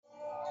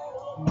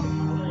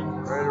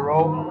Ready to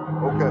roll?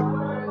 Okay.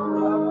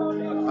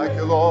 Thank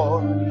you,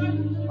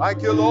 Lord.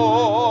 Thank you,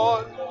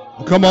 Lord.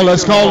 Come on,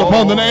 let's call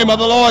upon the name of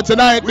the Lord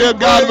tonight. Dear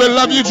God, we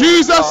love you,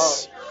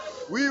 Jesus.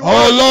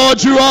 Oh,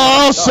 Lord, you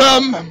are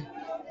awesome.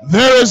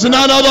 There is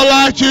none other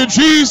like you,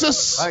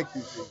 Jesus. Thank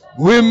you, Jesus.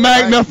 We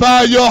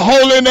magnify your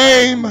holy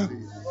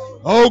name.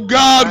 Oh,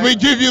 God, we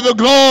give you the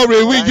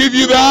glory. We give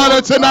you the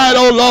honor tonight,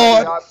 oh,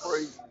 Lord.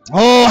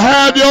 Oh,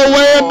 have your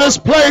way in this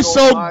place,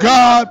 oh,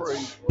 God.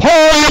 Pour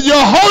out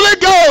your Holy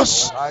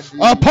Ghost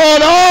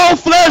upon all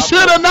flesh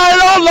here tonight,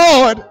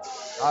 oh, Lord.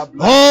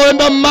 Oh, in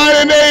the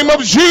mighty name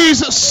of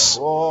Jesus.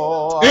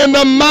 In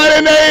the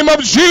mighty name of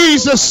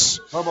Jesus.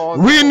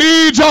 We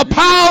need your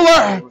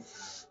power.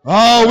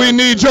 Oh, we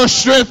need your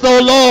strength,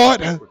 oh,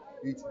 Lord.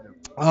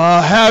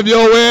 Have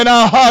your way in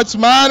our hearts,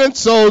 minds, and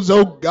souls,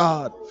 oh,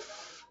 God.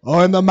 Oh,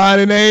 in the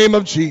mighty name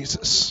of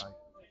Jesus.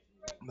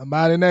 In the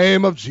mighty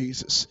name of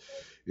Jesus.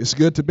 It's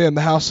good to be in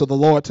the house of the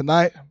Lord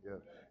tonight.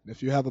 And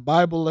if you have a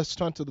Bible, let's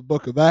turn to the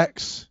book of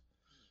Acts,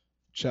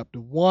 chapter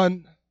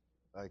 1.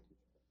 Thank you.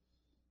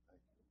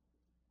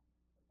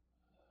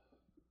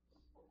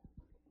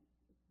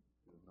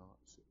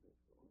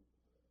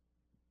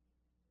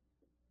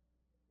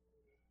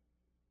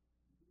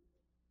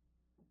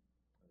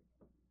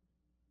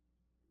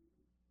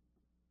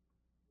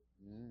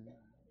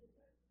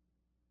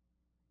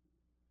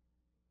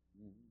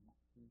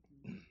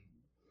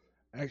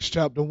 Acts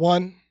chapter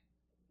 1,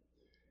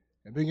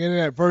 and beginning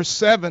at verse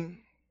 7,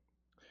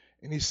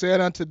 and he said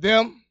unto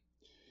them,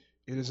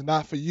 it is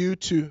not for you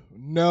to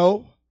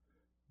know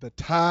the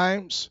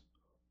times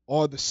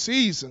or the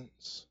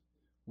seasons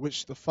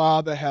which the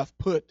Father hath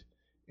put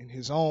in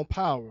his own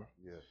power,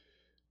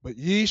 but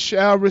ye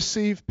shall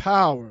receive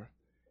power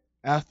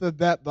after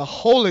that the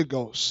Holy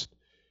Ghost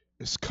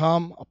is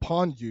come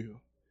upon you,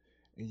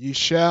 and ye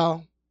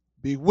shall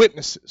be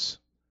witnesses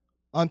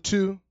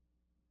unto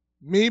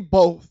me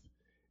both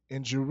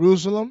in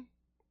Jerusalem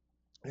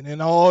and in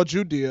all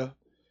Judea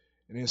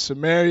and in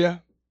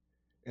Samaria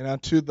and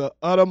unto the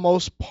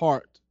uttermost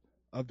part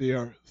of the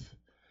earth.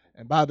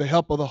 And by the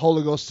help of the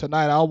Holy Ghost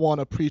tonight, I want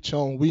to preach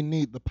on we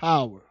need the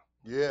power.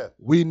 Yeah.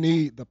 We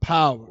need the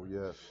power. Oh,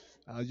 yes.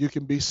 You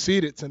can be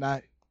seated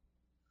tonight.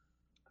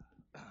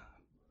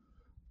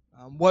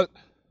 What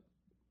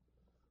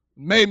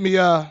made me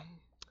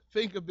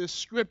think of this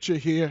scripture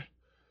here,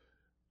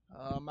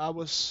 I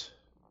was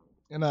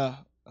in a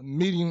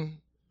meeting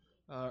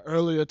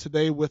earlier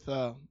today with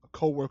a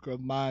co-worker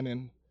of mine,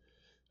 and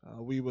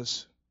we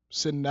was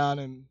sitting down,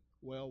 and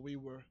we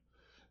were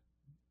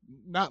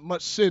not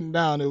much sitting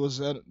down. It was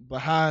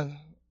behind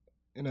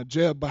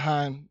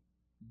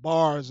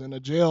bars in a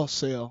jail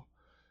cell,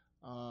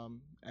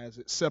 as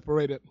it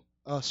separated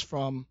us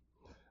from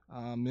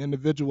the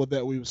individual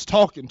that we was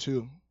talking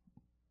to.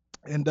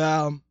 And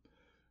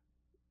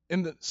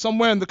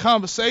somewhere in the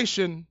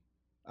conversation,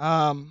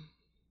 the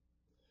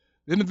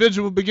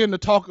individual began to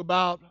talk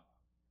about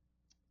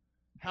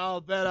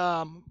how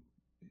that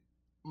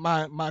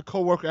my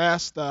coworker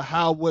asked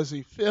how was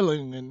he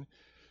feeling, and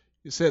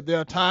he said there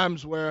are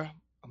times where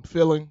I'm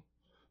feeling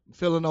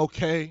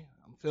okay,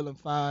 I'm feeling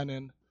fine,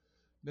 and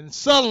then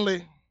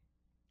suddenly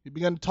he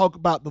began to talk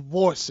about the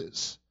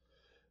voices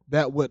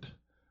that would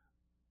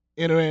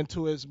enter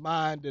into his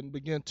mind and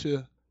begin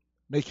to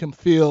make him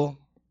feel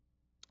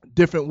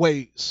different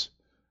ways,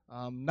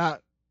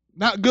 not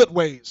good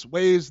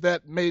ways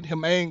that made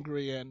him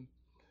angry and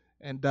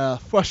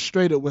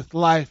frustrated with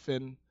life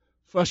and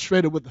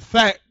frustrated with the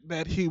fact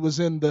that he was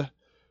in the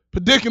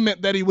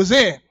predicament that he was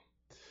in.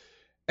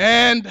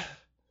 And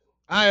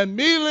I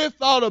immediately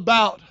thought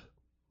about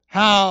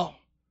how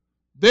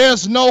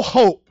there's no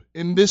hope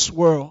in this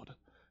world.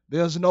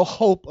 There's no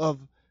hope of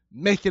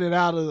making it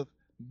out of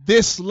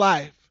this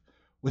life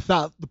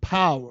without the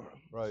power.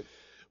 Right.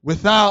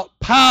 Without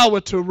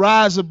power to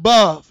rise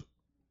above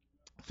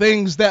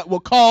things that will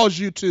cause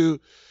you to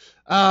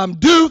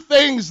do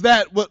things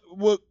that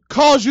would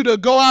cause you to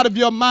go out of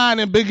your mind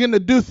and begin to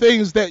do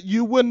things that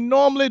you wouldn't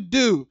normally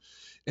do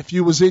if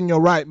you was in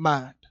your right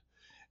mind.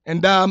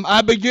 And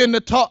I begin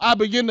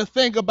to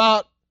think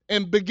about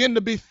and begin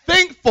to be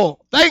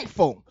thankful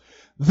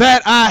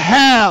that I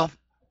have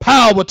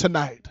power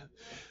tonight,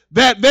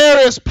 that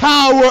there is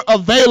power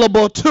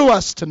available to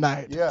us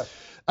tonight. Yeah.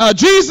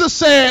 Jesus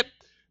said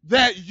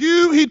that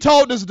he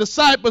told his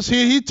disciples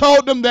here, he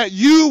told them that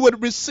you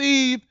would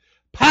receive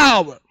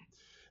power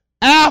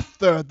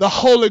after the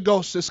Holy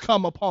Ghost has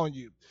come upon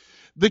you.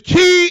 The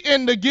key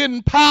into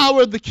getting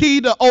power, the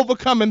key to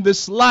overcoming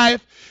this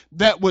life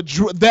that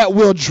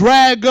will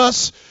drag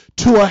us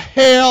to a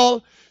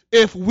hell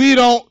if we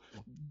don't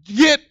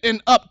get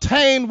and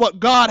obtain what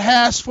God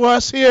has for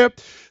us here.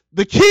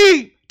 The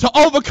key to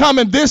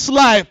overcoming this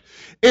life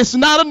is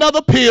not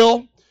another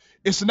pill.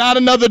 It's not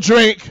another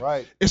drink.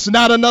 Right. It's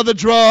not another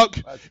drug.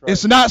 That's right.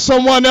 It's not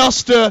someone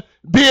else to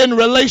be in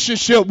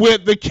relationship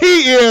with. The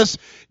key is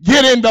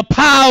getting the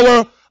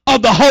power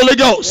of the Holy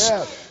Ghost.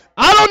 Yes.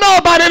 I don't know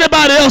about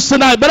anybody else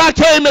tonight, but I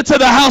came into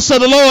the house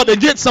of the Lord to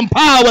get some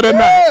power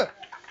tonight. Yeah.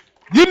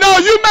 You know,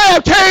 you may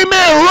have came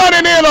in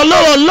running in a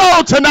little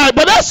low tonight,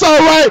 but that's all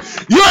right.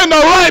 You're in the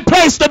right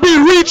place to be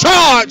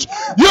recharged.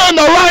 You're in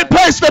the right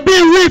place to be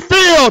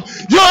refilled.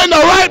 You're in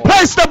the right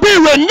place to be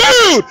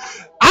renewed.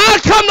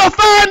 I come to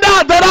find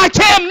out that I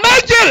can't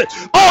make it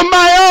on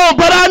my own,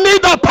 but I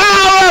need the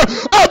power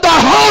of the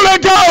Holy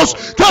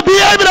Ghost to be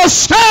able to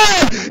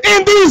stand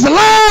in these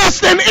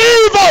last and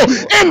evil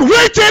and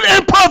wicked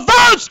and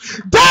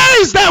perverse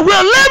days that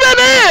we're living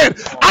in.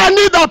 I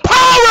need the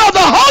power of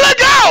the Holy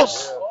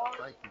Ghost.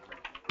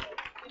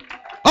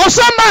 Oh,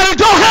 somebody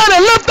go ahead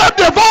and lift up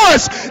your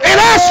voice and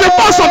ask him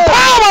for some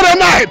power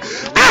tonight.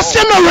 Ask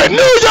him to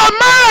renew your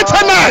mind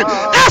tonight.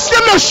 Ask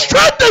him to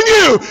strengthen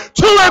you,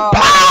 to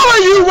empower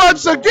you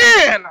once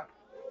again.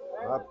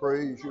 I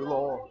praise you,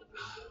 Lord.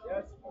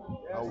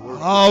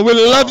 Oh, we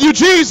love you,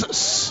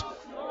 Jesus.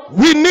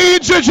 We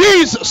need you,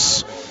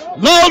 Jesus.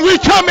 Lord, we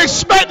come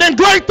expecting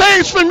great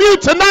things from you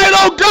tonight,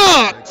 oh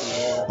God.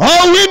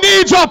 Oh, we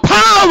need your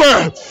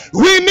power.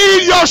 We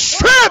need your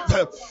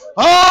strength.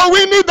 Oh,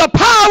 we need the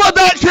power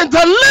that can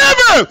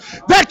deliver,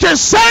 that can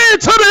save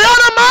to the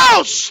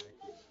uttermost.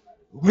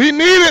 We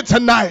need it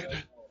tonight.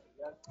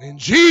 In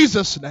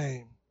Jesus'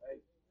 name.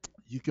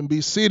 You can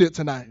be seated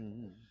tonight.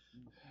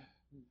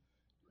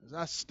 As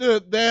I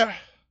stood there,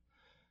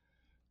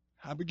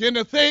 I began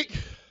to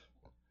think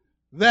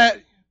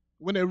that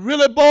when it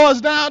really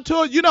boils down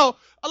to it, you know,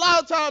 a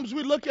lot of times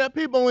we look at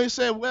people and we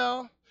say,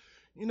 well,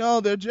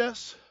 they're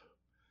just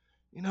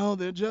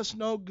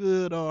no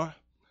good, or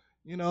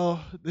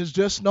there's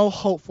just no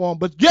hope for them.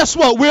 But guess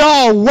what? We're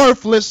all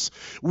worthless.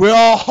 We're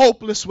all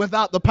hopeless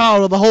without the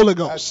power of the Holy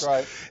Ghost. That's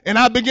right. And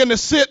I begin to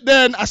sit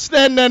there and I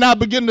stand there and I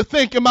begin to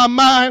think in my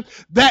mind,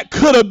 that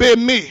could have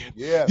been me.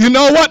 Yeah. You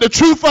know what? The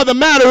truth of the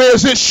matter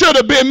is, it should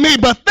have been me.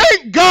 But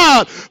thank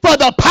God for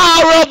the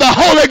power of the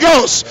Holy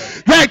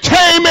Ghost that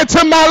came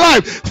into my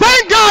life.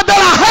 Thank God that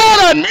I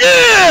had an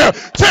ear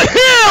to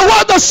hear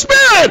what the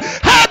Spirit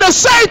had to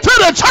say to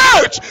the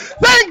church.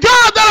 Thank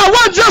God that I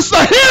wasn't just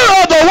a hearer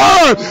of the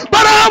word,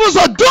 but I was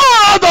a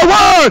doer of the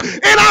word.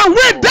 And I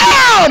went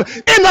down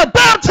in the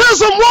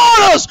baptism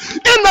waters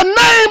in the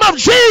name of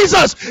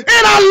Jesus.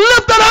 And I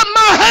lifted up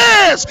my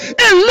hands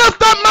and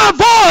lifted up my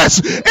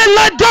voice and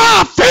let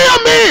God fill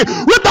me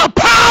with the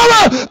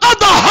power of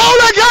the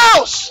Holy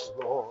Ghost.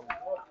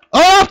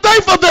 Oh, I'm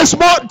thankful this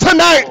morning,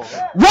 tonight,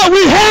 what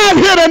we have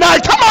here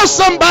tonight. Come on,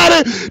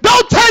 somebody.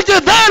 Don't take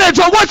advantage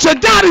of what you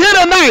got here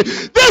tonight.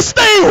 This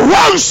thing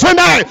works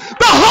tonight.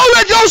 The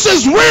Holy Ghost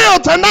is real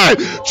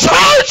tonight.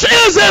 Church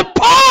is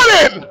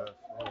important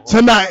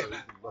tonight.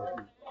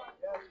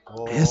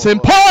 It's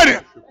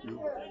important.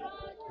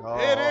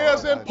 It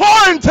is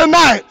important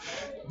tonight.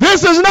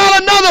 This is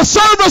not another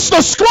service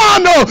to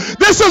squander.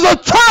 This is a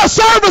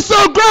service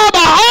to grab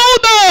a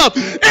hold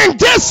of and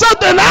get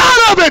something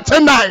out of it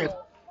tonight.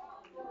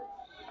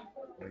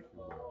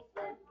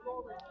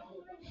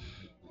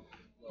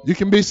 You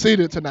can be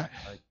seated tonight.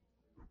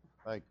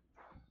 Thank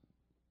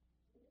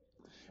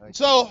you.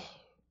 So,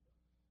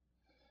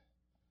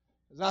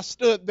 as I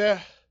stood there,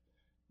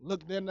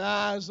 looked in the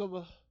eyes of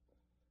a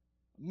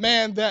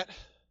man that,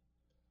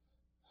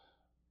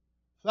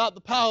 without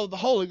the power of the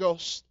Holy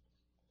Ghost,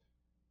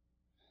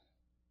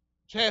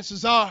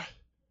 chances are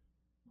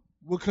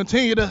will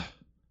continue to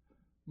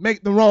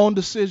make the wrong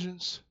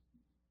decisions,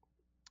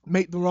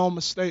 make the wrong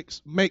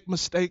mistakes, make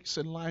mistakes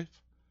in life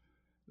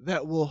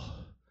that will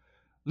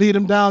lead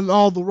him down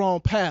all the wrong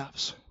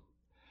paths.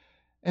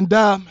 And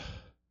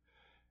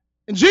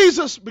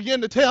Jesus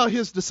began to tell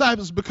his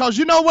disciples, because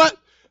you know what?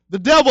 The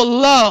devil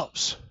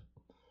loves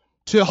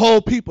to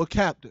hold people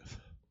captive.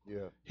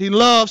 Yeah. He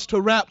loves to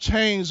wrap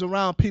chains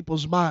around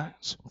people's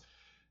minds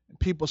and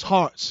people's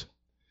hearts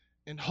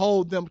and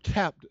hold them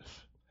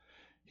captive.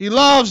 He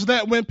loves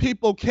that when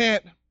people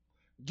can't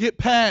get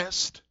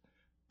past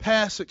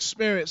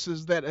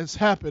experiences that has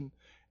happened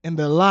in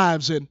their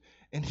lives,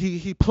 and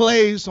he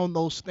plays on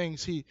those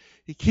things. He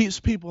keeps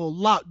people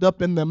locked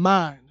up in their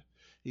mind.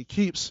 He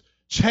keeps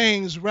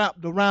chains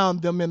wrapped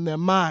around them in their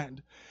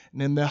mind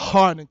and in their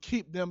heart and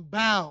keep them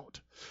bound.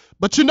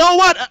 But you know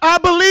what? I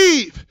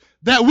believe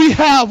that we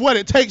have what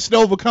it takes to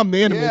overcome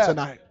the enemy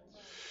tonight.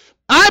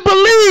 I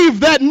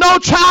believe that no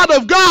child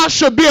of God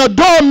should be a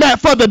doormat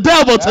for the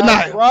devil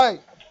tonight. That's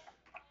right.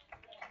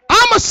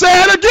 I'm going to say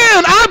it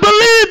again. I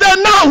believe that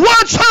not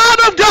one child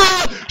of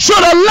God should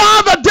allow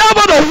the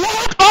devil to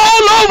walk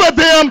all over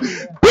them,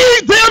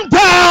 beat them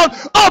down,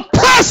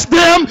 oppress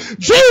them.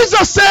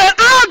 Jesus said,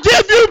 I'll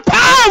give you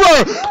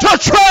power to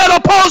tread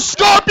upon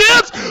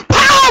scorpions,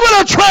 power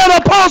to tread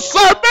upon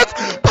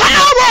serpents,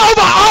 power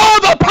over all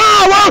the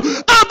power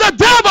of the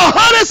devil.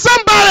 Honey,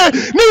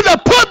 somebody need to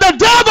put the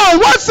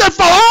devil once and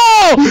for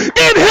all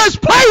in his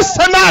place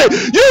tonight.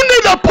 You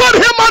need to put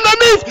him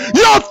underneath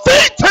your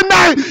feet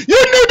tonight.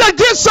 You need to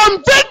get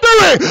some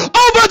victory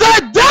over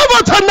that devil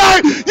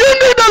tonight. You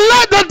need to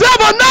let the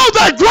devil know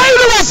that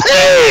greater is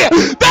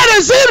he that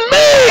is in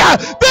me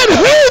than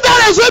he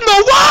that is in the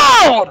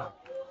world.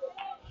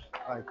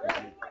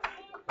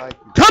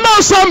 Come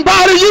on,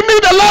 somebody. You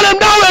need to let him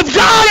know, if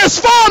God is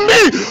for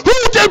me, who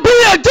can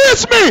be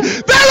against me,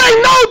 there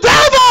ain't no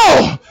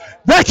devil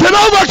that can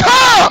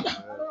overcome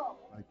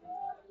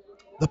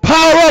the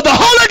power of the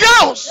Holy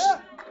Ghost.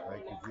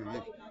 Thank you,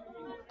 Jesus.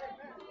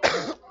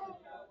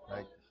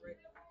 Thank you.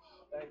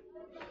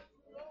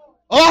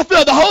 Oh, I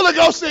feel the Holy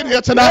Ghost in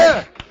here tonight.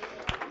 Yeah.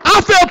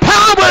 I feel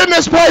power in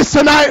this place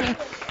tonight.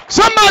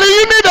 Somebody,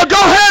 you need to go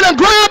ahead and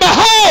grab a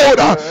hold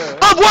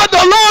of what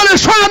the Lord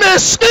is trying to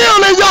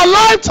instill in your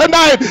life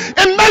tonight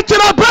and make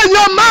it up in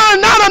your mind.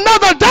 Not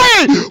another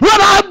day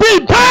will I be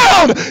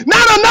bound.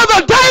 Not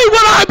another day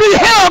will I be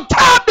held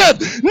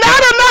captive.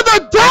 Not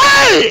another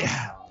day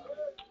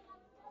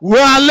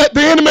will I let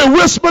the enemy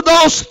whisper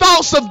those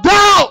thoughts of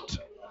doubt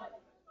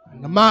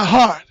into my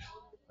heart.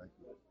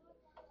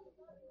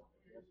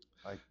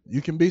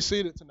 You can be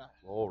seated tonight.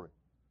 Glory.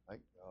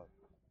 Thank God.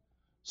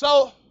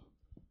 So,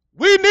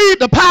 we need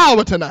the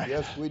power tonight.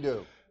 Yes, we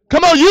do.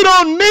 Come on, you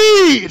don't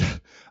need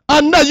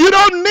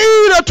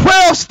a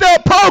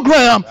 12-step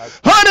program.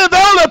 Honey,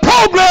 the only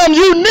program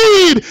you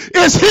need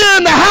is here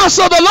in the house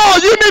of the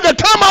Lord. You need to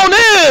come on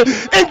in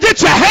and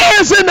get your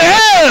hands in the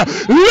air.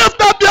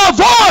 Lift up your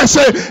voice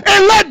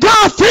and let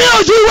God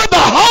fill you with the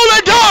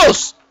Holy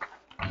Ghost.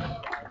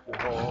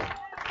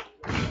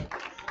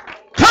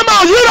 Come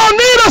on, you don't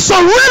need a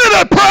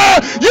surrender prayer.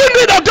 You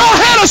need to go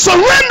ahead and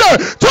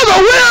surrender to the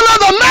will of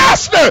the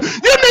Master.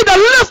 You need to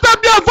lift up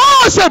your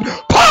voice and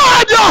pour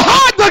out your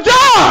heart to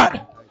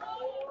God.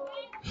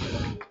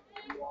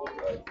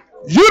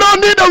 You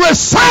don't need to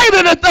recite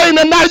anything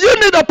tonight. You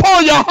need to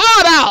pour your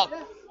heart out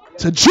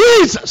to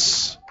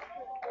Jesus.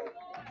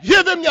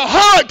 Give him your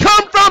heart.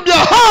 Come from your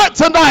heart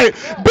tonight.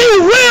 Be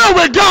real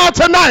with God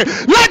tonight.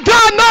 Let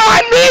God know I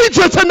need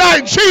you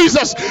tonight,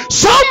 Jesus.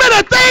 So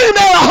many things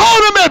that are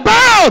holding me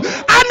bound.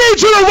 I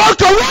need you to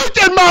work a work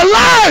in my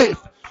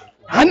life.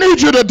 I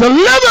need you to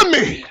deliver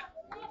me.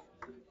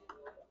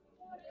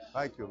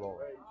 Thank you, Lord.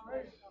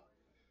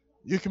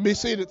 You can be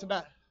seated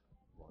tonight.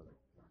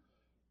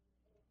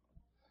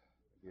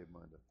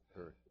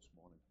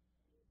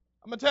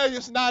 I'm going to tell you,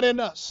 it's not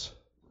in us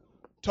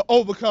to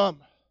overcome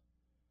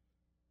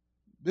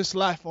this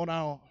life on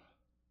our own.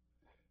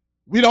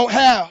 We don't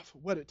have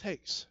what it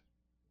takes.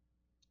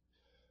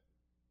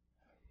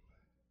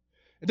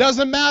 It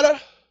doesn't matter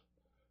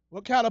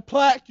what kind of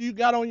plaque you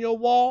got on your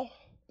wall.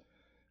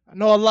 I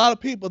know a lot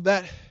of people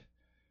that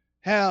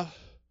have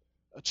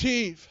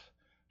achieved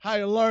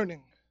higher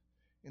learning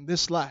in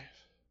this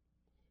life.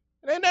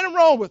 There ain't nothing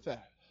wrong with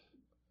that.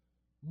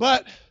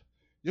 But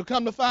you'll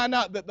come to find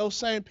out that those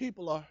same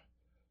people are,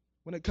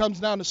 when it comes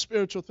down to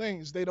spiritual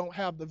things, they don't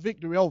have the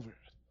victory over it.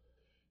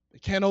 They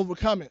can't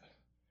overcome it.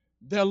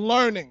 Their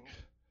learning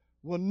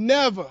will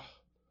never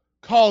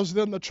cause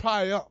them to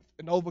triumph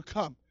and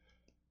overcome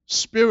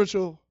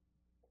spiritual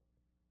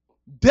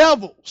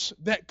devils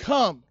that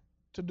come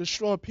to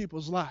destroy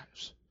people's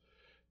lives,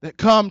 that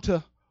come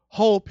to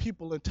hold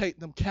people and take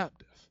them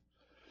captive.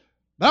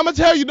 But I'm going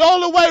to tell you, the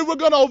only way we're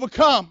going to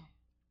overcome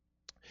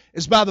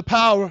is by the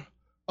power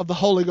of the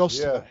Holy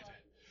Ghost tonight.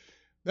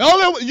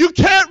 You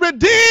can't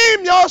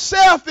redeem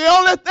yourself. The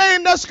only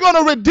thing that's going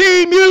to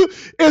redeem you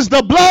is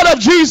the blood of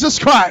Jesus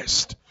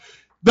Christ.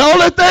 The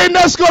only thing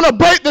that's going to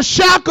break the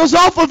shackles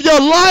off of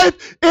your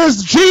life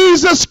is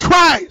Jesus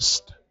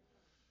Christ.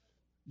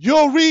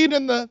 You'll read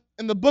in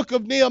the book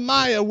of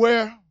Nehemiah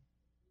where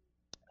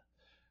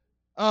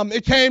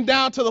it came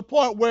down to the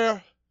point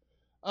where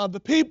the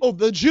people,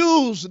 the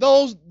Jews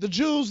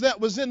that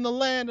was in the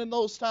land in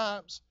those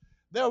times,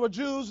 there were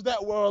Jews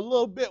that were a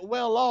little bit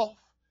well off.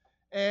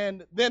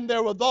 And then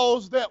there were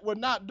those that were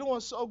not doing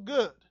so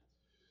good.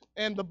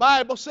 And the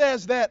Bible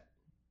says that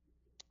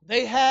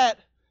they had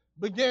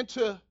begun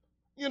to,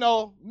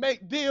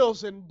 make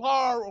deals and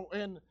borrow,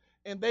 and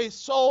they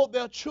sold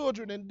their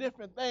children and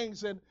different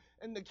things. And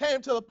it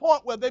came to the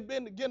point where they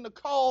began to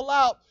call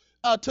out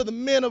to the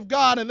men of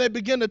God, and they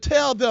began to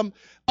tell them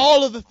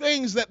all of the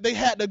things that they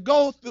had to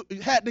go through,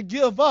 had to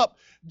give up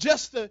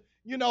just to,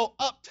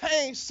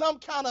 obtain some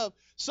kind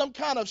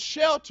of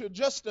shelter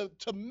just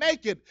to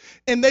make it.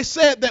 And they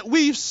said that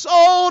we've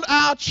sold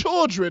our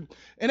children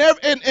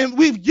and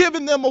we've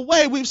given them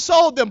away. We've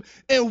sold them,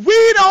 and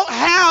we don't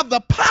have the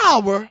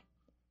power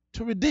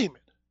to redeem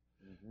it.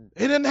 Mm-hmm.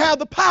 They didn't have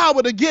the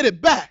power to get it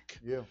back.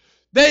 Yeah.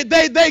 They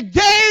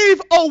gave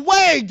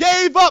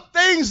up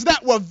things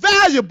that were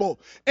valuable,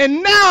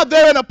 and now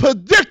they're in a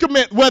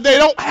predicament where they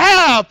don't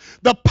have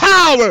the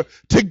power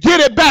to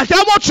get it back.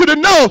 I want you to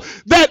know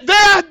that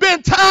there have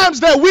been times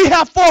that we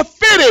have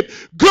forfeited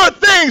good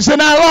things in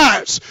our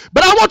lives,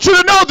 but I want you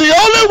to know the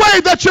only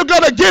way that you're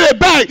going to get it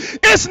back,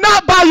 it's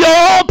not by your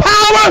own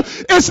power,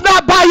 it's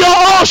not by your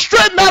own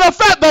strength. Matter of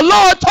fact, the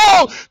Lord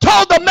told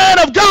the man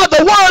of God,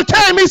 the word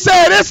came, he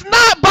said, it's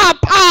not by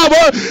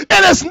power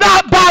and it's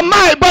not by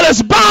might, but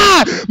it's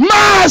by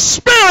my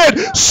spirit,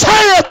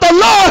 saith the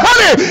Lord.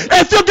 Honey,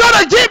 if you're going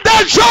to get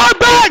that joy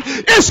back,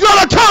 it's going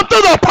to come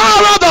through the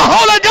power of the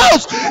Holy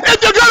Ghost. If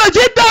you're going to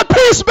get that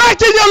peace back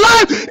in your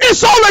life,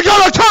 it's only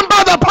going to come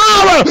by the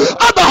power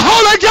of the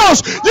Holy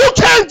Ghost. You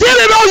can't get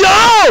it on your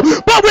own,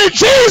 but are with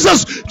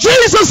Jesus,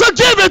 Jesus will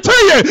give it to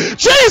you.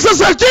 Jesus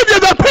will give you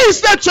the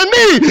peace that you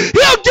need.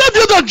 He'll give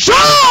you the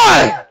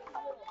joy.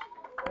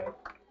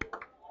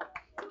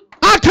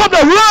 I come to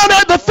run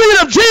at the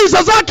feet of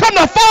Jesus. I come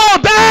to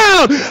fall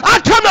down. I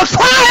come to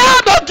cry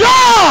out to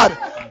God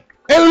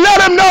and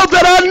let him know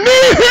that I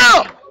need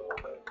him.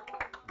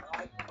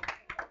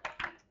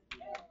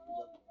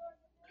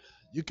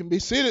 You can be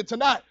seated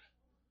tonight.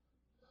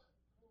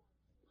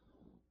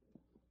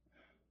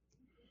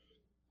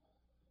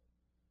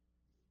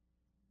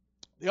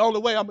 The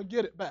only way I'm going to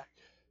get it back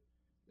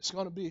is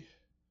going to be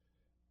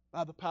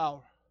by the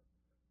power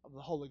of the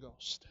Holy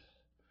Ghost.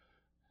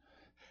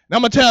 Now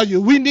I'm going to tell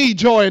you, we need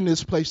joy in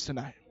this place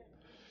tonight.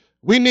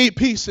 We need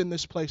peace in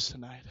this place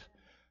tonight.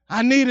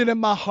 I need it in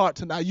my heart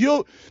tonight.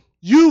 You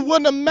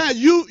wouldn't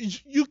imagine,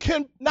 you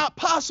cannot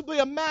possibly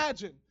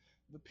imagine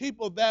the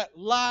people that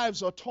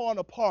lives are torn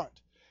apart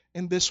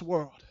in this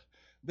world.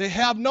 They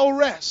have no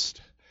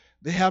rest.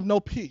 They have no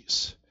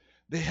peace.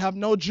 They have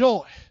no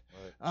joy.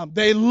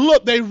 They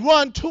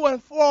run to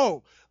and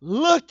fro,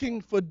 looking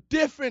for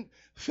different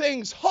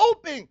things,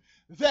 hoping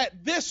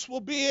that this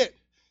will be it.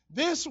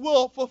 This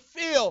will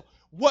fulfill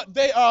what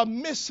they are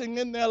missing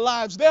in their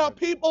lives. There are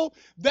people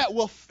that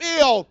will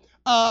fill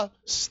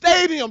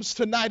stadiums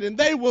tonight, and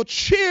they will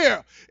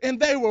cheer, and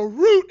they will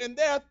root, and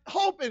they're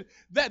hoping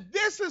that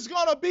this is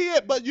going to be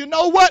it. But you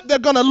know what? They're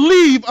going to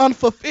leave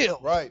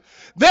unfulfilled. Right.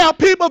 There are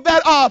people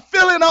that are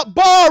filling up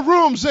bar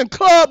rooms and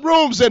club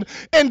rooms and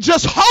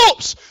just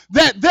hopes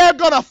that they're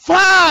going to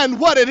find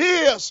what it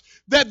is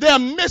that they're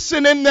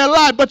missing in their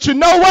life. But you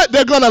know what?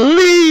 They're going to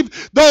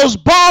leave those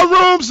bar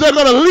rooms. They're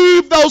going to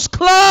leave those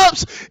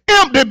clubs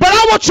empty. But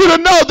I want you to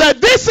know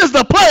that this is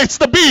the place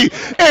to be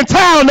in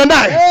town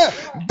tonight. Yeah.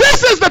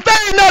 This is the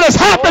thing that is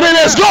happening,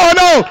 that's going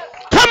on.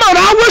 Come on,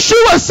 I wish you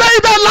would say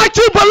that like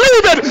you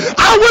believe it.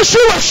 I wish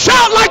you would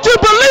shout like you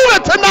believe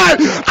it tonight.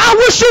 I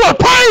wish you would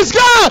praise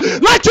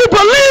God like you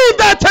believe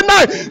that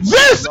tonight.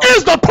 This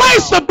is the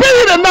place to be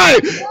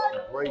tonight.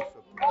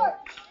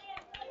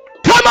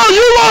 Come on,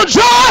 you want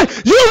joy?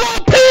 You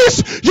want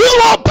peace? You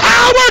want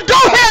power? Go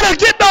ahead and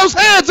get those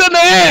hands in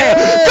the air.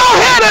 Go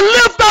ahead and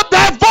lift up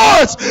that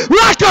voice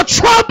like a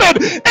trumpet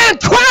and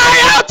cry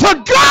out to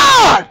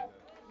God.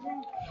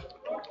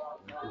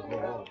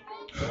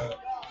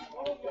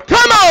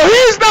 Come on,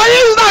 he's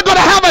not going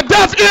to have a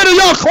deaf ear to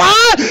your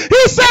cry.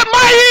 He said,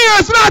 my ear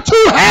is not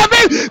too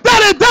heavy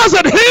that it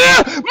doesn't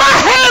hear. My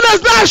hand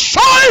is not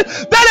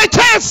short that it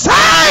can't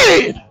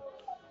save.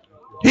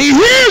 He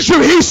hears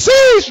you. He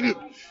sees you.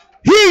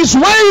 He's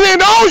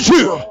waiting on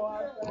you.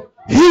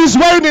 He's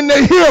waiting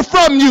to hear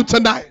from you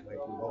tonight.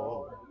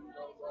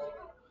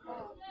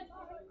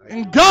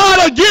 And God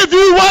will give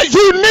you what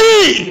you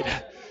need.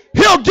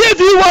 He'll give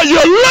you what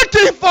you're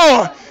looking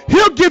for.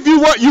 He'll give you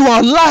what you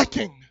are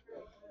lacking.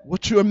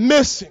 What you're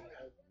missing,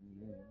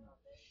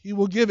 he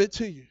will give it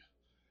to you.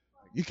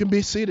 You can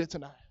be seated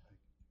tonight.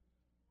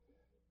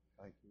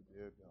 Thank you,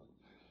 dear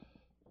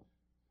God.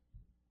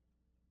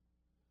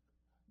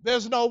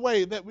 There's no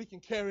way that we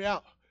can carry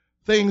out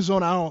things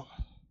on our own.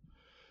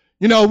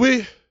 You know,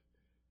 we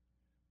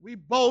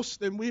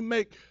boast and we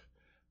make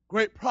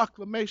great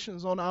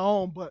proclamations on our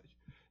own, but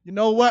you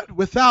know what?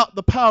 Without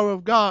the power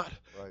of God,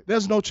 right,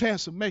 there's no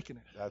chance of making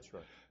it. That's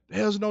right.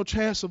 There's no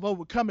chance of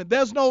overcoming.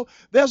 There's no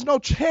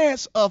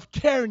chance of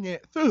carrying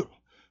it through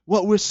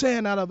what we're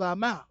saying out of our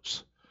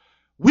mouths.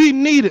 We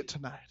need it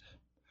tonight.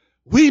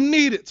 We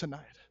need it tonight.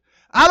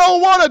 I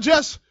don't want to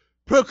just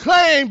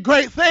proclaim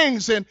great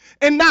things and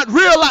not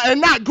realize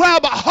and not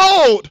grab a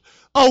hold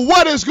of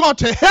what is going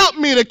to help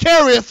me to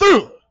carry it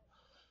through.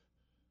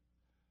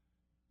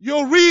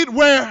 You'll read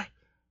where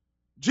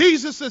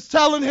Jesus is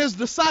telling his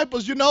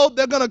disciples, you know,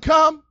 they're going to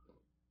come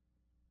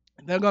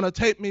and they're going to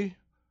take me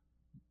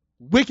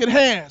wicked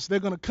hands. They're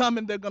going to come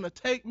and they're going to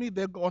take me.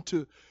 They're going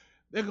to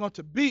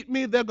beat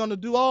me. They're going to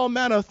do all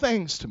manner of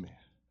things to me.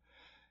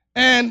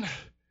 And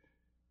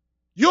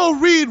you'll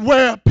read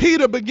where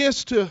Peter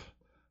begins to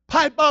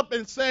pipe up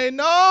and say,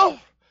 no,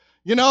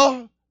 you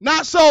know,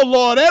 not so,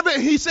 Lord.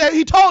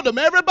 He told them,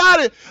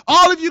 everybody,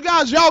 all of you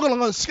guys, y'all going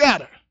to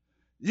scatter.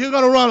 You're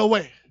going to run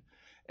away.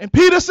 And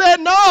Peter said,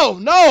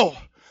 no.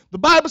 The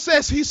Bible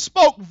says he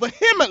spoke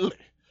vehemently.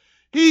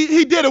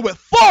 He did it with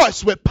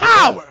force, with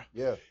power.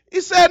 Yeah. He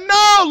said,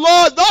 no,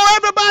 Lord, though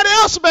everybody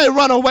else may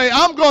run away,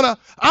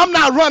 I'm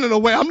not running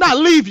away. I'm not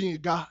leaving you,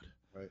 God.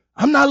 Right.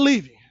 I'm not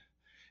leaving.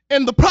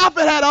 And the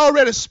prophet had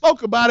already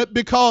spoke about it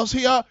because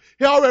he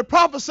already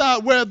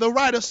prophesied where the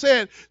writer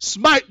said,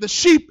 smite the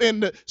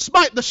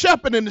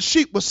shepherd and the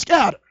sheep was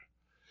scattered.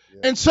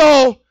 Yeah. And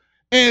so,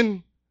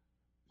 and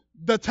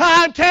the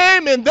time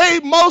came and they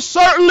most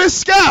certainly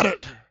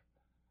scattered.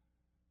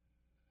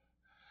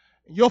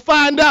 You'll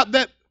find out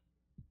that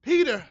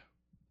Peter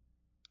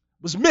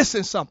was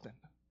missing something.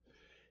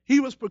 He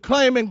was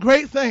proclaiming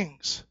great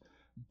things,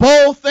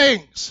 bold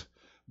things,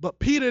 but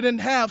Peter didn't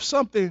have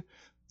something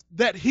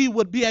that he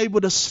would be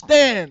able to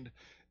stand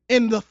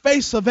in the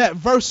face of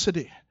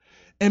adversity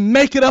and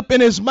make it up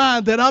in his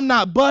mind that I'm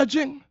not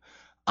budging,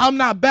 I'm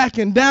not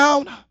backing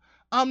down,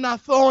 I'm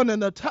not throwing in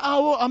the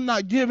towel. I'm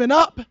not giving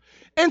up.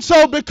 And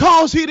so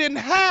because he didn't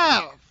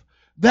have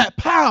that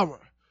power,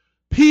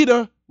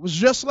 Peter was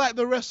just like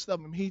the rest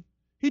of them. He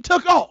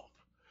took off.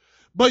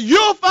 But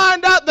you'll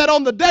find out that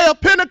on the day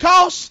of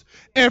Pentecost,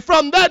 and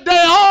from that day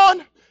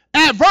on,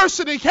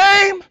 adversity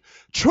came,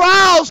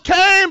 trials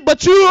came,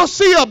 but you will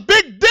see a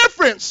big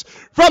difference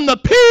from the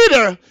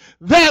Peter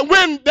that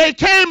when they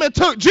came and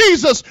took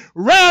Jesus,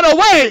 ran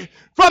away,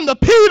 from the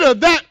Peter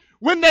that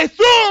when they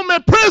threw him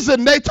in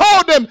prison, they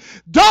told him,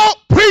 don't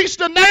preach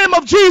the name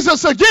of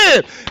Jesus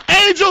again.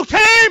 Angel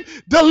came,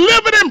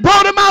 delivered him,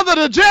 brought him out of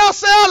the jail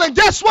cell, and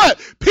guess what?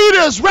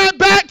 Peter is right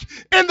back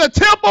in the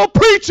temple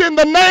preaching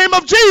the name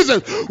of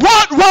Jesus.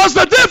 What was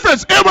the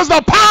difference? It was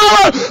the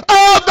power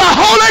of the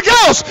Holy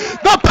Ghost.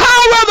 The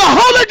power of the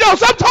Holy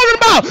Ghost. I'm talking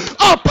about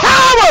a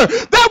power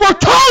that will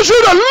cause you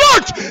to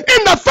look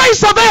in the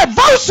face of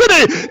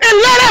adversity and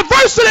let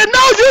adversity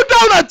know you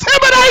don't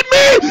intimidate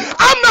me.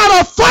 I'm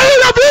not afraid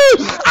of you.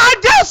 I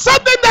got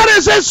something that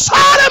is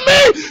inside of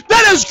me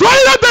that is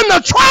greater than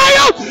the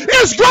trial,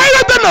 is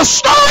greater than the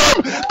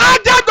storm. I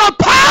got the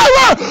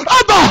power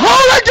of the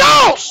Holy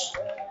Ghost.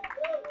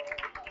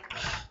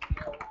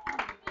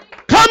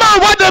 Come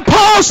on, what did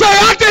Paul say?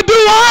 I can do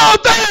all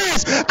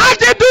things. I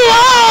can do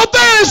all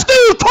things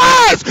through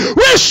Christ,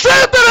 which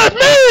strengtheneth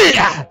me.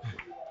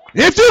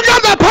 If you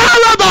got the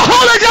power of the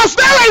Holy Ghost,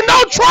 there ain't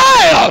no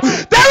trial.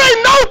 There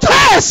ain't no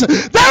test.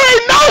 There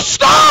ain't no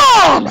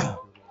storm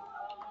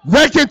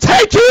that can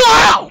take you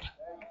out.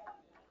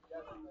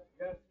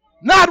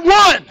 Not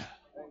one.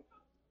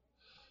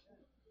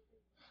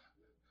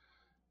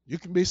 You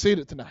can be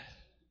seated tonight.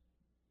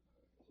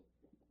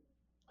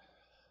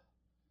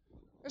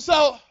 And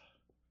so,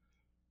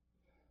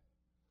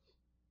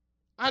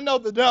 I know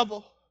the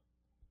devil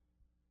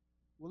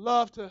would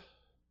love to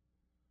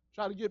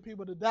try to get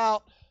people to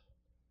doubt,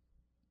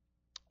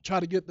 try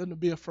to get them to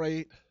be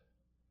afraid,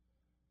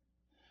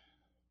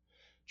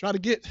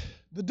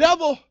 the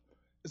devil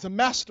is a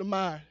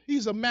mastermind.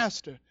 He's a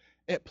master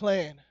at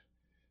playing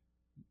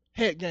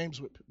games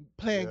with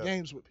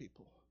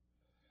people,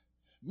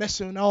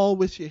 messing all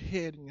with your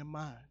head and your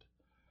mind.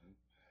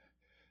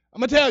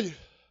 I'm gonna tell you,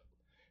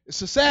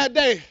 it's a sad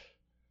day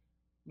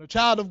when a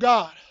child of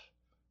God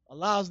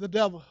allows the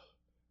devil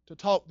to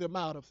talk them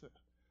out of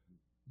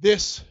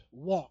this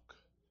walk,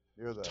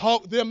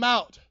 talk them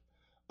out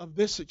of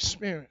this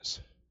experience.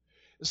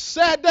 It's a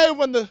sad day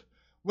when a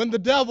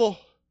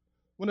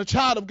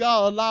child of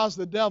God allows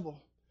the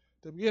devil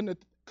to begin to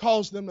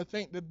cause them to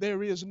think that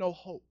there is no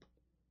hope,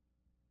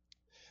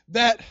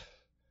 that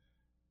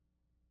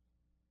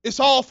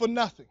it's all for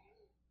nothing.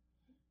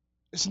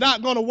 It's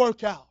not going to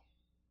work out.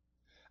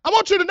 I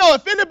want you to know,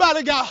 if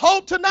anybody got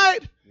hope tonight,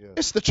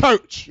 it's the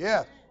church.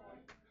 Yes.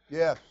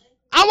 Yes.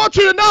 I want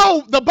you to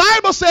know, the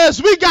Bible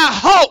says we got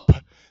hope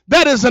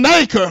that is an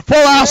anchor for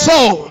our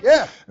soul.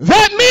 Yeah.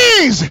 That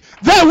means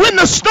that when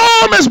the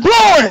storm is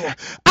blowing,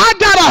 I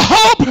got a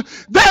hope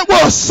that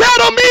will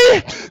settle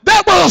me,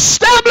 that will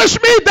establish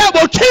me, that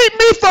will keep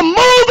me from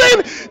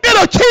moving.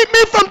 It'll keep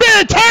me from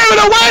being carried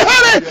away,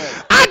 honey.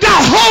 I got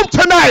hope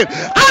tonight.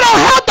 I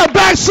don't have to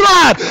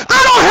backslide. I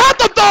don't have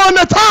to throw in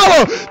the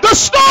towel. The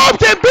storm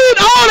can beat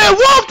all it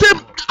wants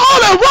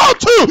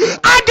to.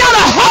 I got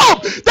a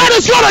hope that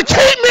is going to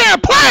keep me in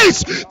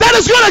place, that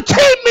is going to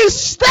keep me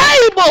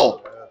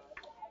stable,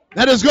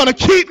 that is going to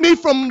keep me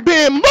from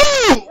being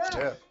moved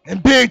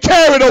and being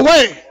carried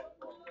away.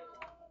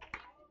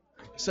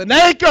 It's an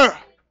anchor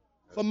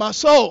for my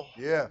soul.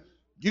 Yeah.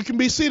 You can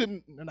be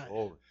seated tonight.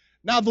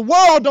 Now, the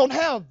world don't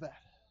have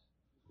that.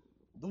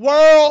 The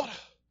world,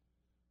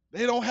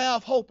 they don't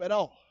have hope at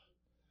all.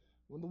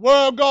 When the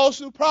world goes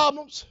through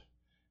problems,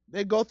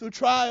 they go through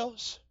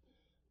trials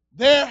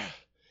there,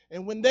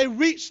 and when they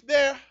reach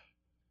there,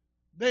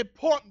 they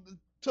point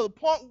to the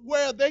point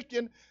where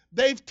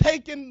they've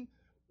taken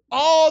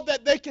all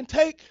that they can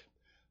take.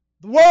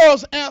 The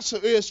world's answer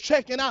is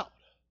checking out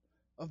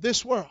of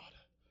this world,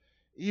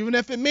 even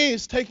if it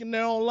means taking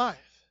their own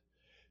life,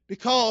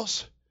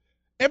 because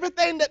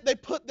everything that they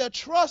put their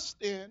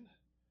trust in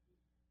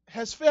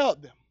has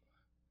failed them.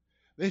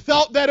 They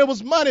thought that it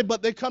was money,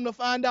 but they come to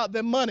find out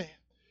that money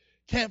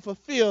can't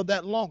fulfill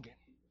that longing.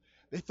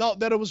 They thought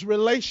that it was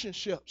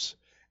relationships,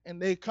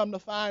 and they come to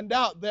find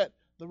out that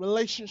the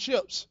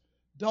relationships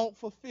don't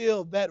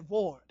fulfill that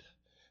void,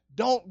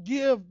 don't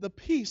give the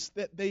peace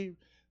that they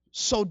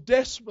so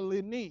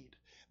desperately need.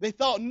 They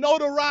thought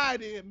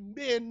notoriety and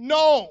being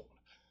known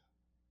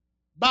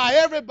by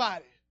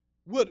everybody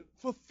would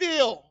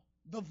fulfill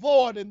the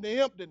void and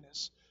the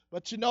emptiness.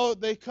 But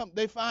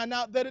they find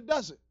out that it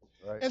doesn't.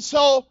 Right. And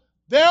so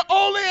their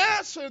only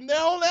answer and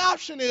their only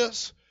option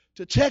is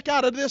to check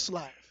out of this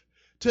life,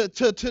 to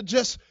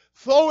just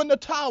throw in the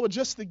towel,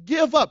 just to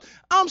give up.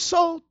 I'm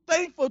so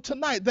thankful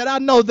tonight that I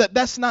know that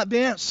that's not the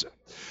answer.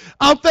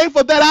 I'm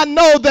thankful that I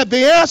know that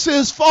the answer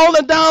is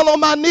falling down on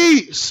my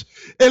knees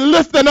and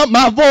lifting up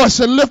my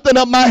voice and lifting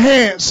up my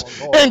hands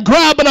and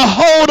grabbing a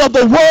hold of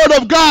the word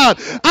of God.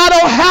 I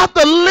don't have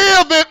to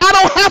I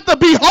don't have to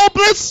be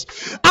hopeless.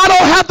 I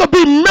don't have to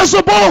be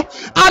miserable.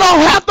 I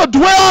don't have to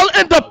dwell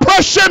in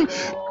Christian,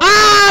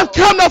 I've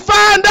come to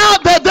find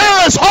out that there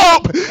is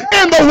hope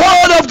in the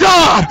Word of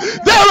God.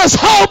 There is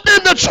hope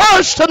in the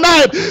church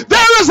tonight.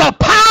 There is a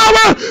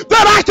power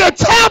that I can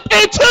tap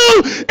into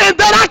and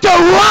that I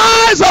can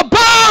rise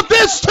above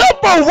this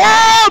temporal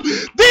world.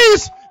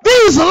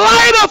 These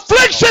light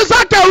afflictions,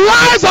 I can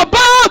rise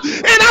above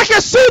and I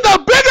can see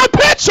the bigger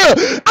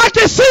picture. I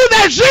can see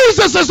that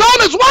Jesus is on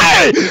his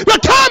way to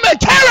come and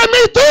carry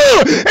me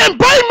through and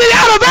bring me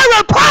out of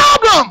every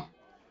problem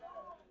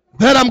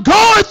that I'm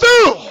going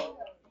through.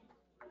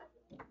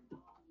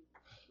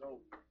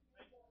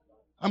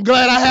 I'm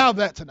glad I have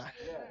that tonight.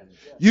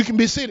 You can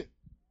be seated.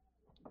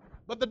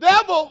 But the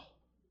devil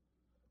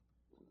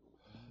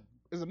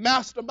is a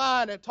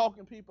mastermind at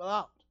talking people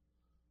out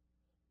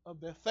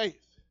of their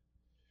faith.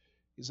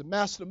 He's a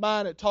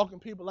mastermind at talking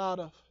people out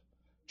of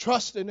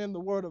trusting in the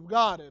Word of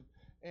God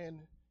and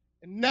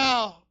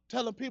now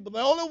telling people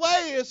the only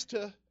way is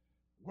to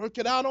work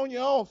it out on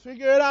your own,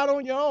 figure it out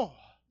on your own.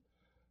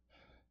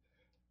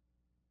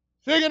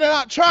 Figuring it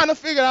out, trying to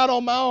figure it out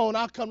on my own,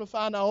 I come to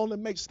find out only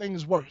makes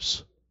things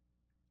worse.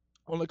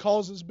 Only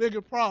causes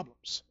bigger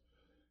problems.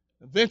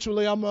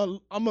 Eventually, I'm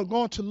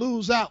going to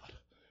lose out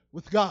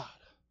with God.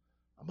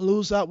 I'm going to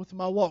lose out with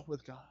my walk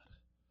with God.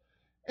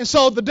 And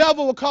so the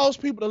devil will cause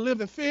people to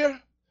live in fear,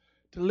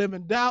 to live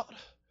in doubt.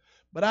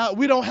 But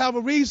we don't have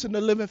a reason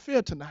to live in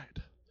fear tonight.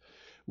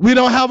 We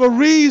don't have a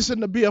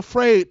reason to be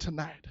afraid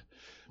tonight.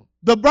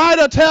 The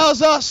writer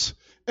tells us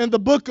in the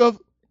book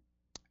of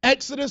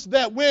Exodus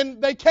that when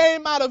they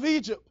came out of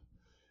Egypt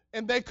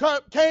and they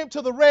came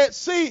to the Red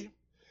Sea,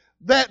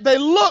 that they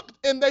looked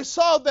and they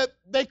saw that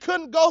they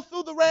couldn't go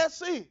through the Red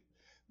Sea.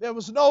 There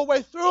was no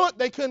way through it.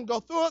 They couldn't go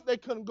through it. They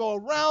couldn't go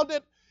around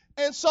it.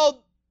 And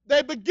so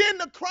they begin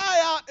to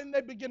cry out and they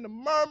begin to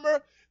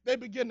murmur. They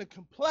begin to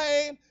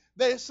complain.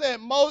 They said,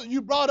 Moses,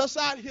 you brought us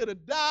out here to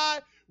die.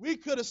 We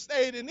could have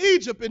stayed in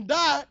Egypt and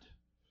died,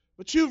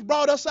 but you've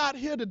brought us out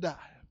here to die.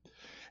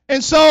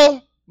 And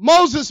so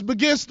Moses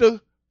begins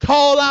to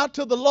call out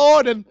to the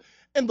Lord, and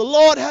the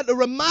Lord had to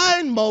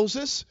remind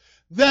Moses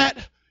that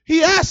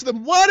he asked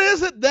him, what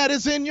is it that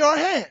is in your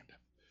hand?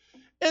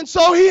 And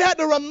so he had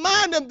to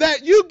remind him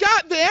that you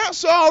got the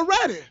answer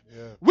already.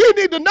 Yeah. We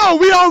need to know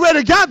we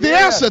already got the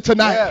answer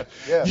tonight.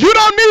 You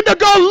don't need to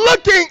go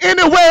looking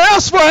anywhere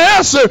else for an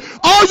answer.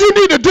 All you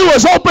need to do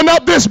is open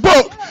up this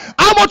book.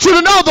 I want you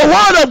to know the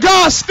Word of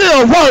God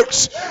still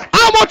works.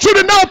 I want you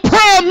to know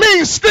prayer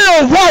means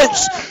still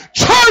works.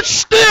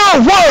 Church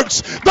still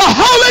works. The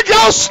Holy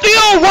Ghost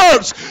still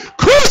works.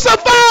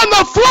 Crucifying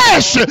the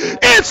flesh,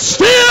 it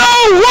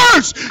still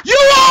works. You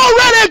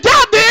already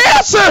got the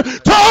answer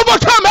to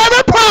overcome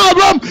every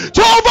problem,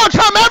 to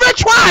overcome every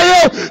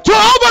trial, to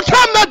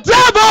overcome the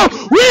devil.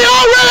 We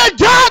already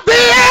got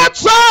the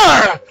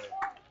answer.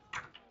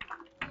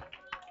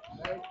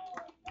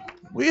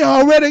 We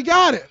already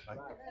got it.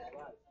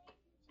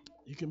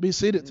 You can be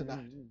seated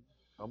tonight.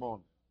 Come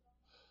on.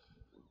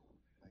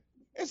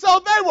 And so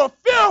they were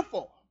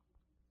fearful.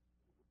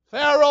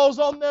 Pharaoh's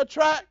on their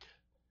track,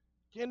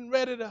 getting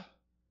ready to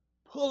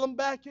pull them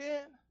back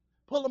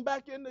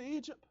into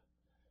Egypt.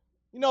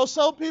 You know,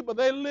 some people,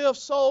 they live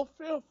so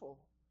fearful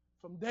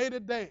from day to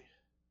day.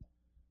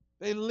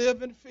 They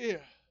live in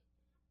fear,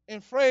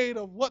 afraid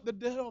of what the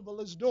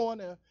devil is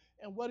doing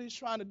and what he's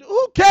trying to do.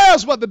 Who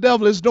cares what the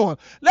devil is doing?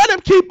 Let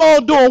him keep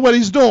on doing what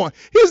he's doing.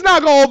 He's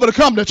not going to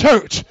overcome the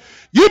church.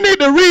 You need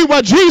to read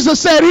what Jesus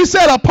said. He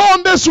said,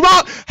 upon this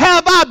rock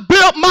have I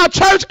built my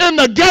church, and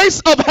the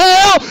gates of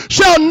hell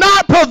shall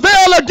not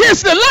prevail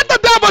against it. Let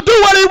the devil do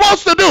what he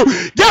wants to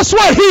do. Guess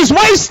what? He's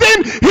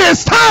wasting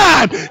his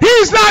time.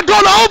 He's not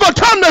going to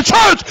overcome the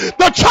church.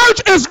 The church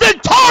is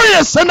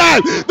victorious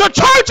tonight. The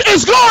church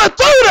is going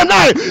through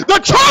tonight. The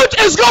church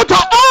is going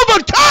to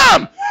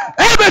overcome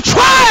every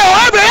trial,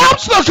 every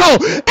obstacle,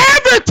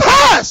 every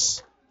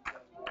test.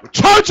 The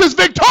church is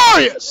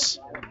victorious.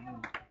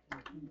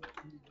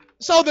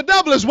 So the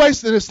devil is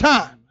wasting his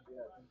time.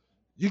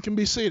 You can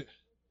be seated.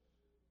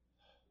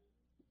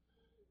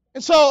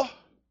 And so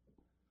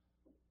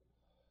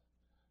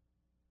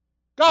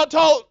God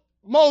told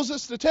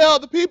Moses to tell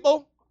the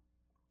people,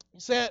 he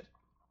said,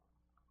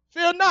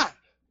 fear not.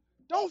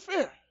 Don't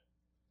fear.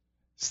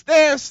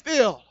 Stand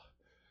still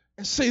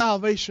and see the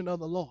salvation of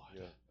the Lord.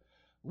 Yeah.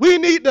 We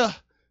need to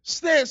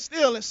stand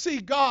still and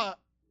see God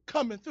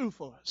coming through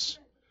for us.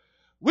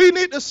 We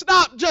need to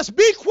stop, just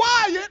be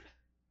quiet.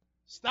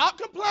 Stop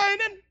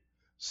complaining.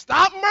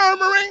 Stop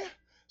murmuring.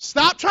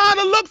 Stop trying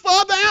to look for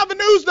other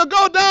avenues to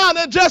go down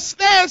and just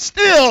stand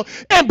still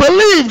and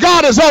believe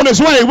God is on his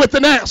way with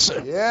an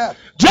answer. Yeah.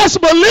 Just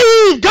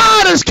believe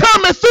God is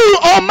coming through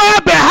on my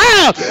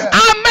behalf. Yeah.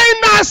 I may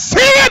not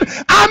see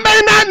it. I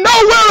may not know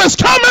where it's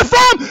coming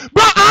from,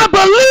 but I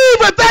believe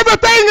with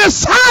everything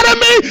inside of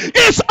me,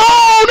 it's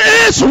on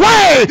its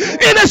way.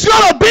 And it's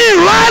going to be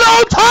right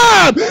on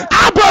time.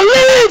 I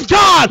believe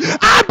God.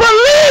 I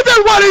believe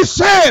in what he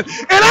said.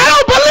 And I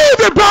don't believe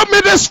it brought me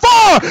this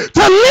far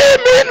to leave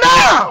me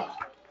now.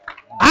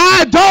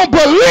 I don't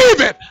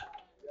believe it.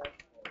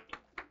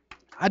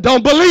 I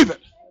don't believe it.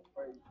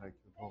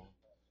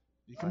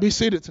 You can be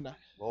seated tonight.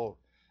 Lord.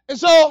 And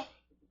so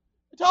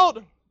he told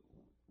them,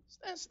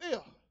 stand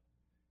still.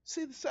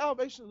 See the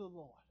salvation of the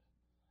Lord.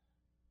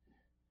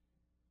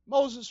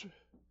 Moses,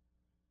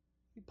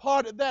 he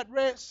parted that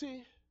Red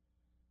Sea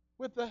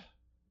with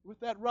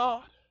that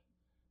rod.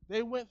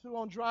 They went through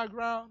on dry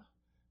ground.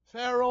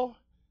 Pharaoh,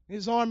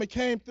 his army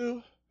came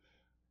through.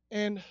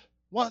 And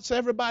once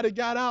everybody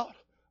got out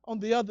on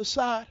the other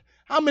side,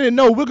 how many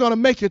know we're going to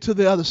make it to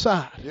the other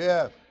side?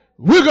 Yeah.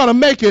 We're going to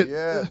make it.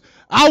 Yeah.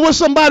 I wish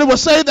somebody would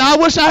say that. I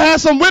wish I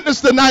had some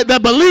witness tonight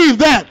that believe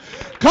that.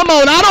 Come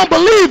on, I don't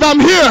believe I'm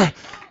here.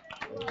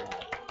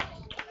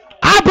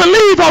 I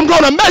believe I'm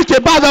going to make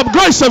it by the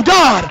grace of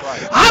God.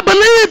 I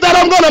believe that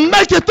I'm going to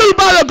make it through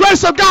by the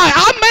grace of God.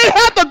 I may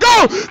have to go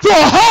through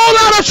a whole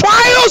lot of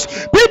trials.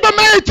 People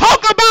may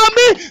talk about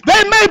me.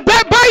 They may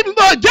backbite me,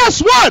 but guess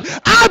what?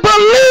 I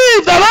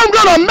believe that I'm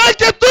going to make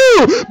it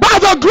through by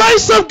the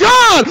grace of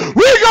God.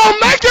 We're going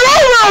to make it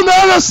over on the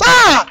other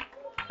side.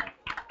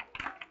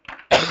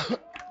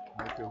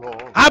 Thank you,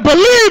 Lord. I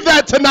believe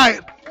that tonight.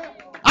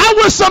 I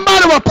wish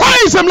somebody would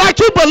praise him like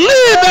you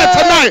believe that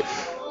tonight.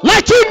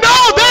 Like you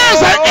know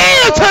there's an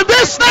end to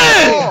this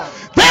thing.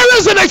 There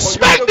is an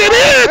expected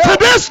end to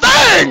this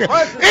thing.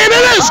 And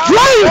it is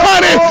great,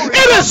 honey.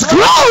 It is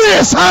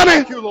glorious,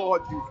 honey. Thank you,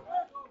 Lord Jesus.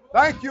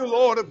 Thank you,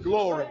 Lord of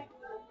glory.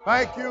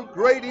 Thank you,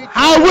 great eternal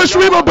I wish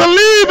we would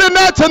believe in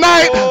that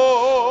tonight.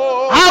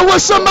 I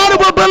wish somebody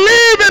would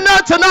believe in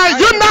that tonight.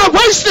 You're not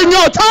wasting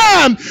your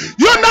time.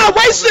 You're not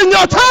wasting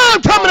your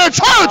time coming to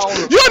church.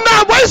 You're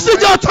not wasting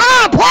your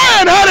time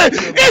praying,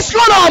 honey. It's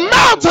going to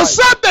amount to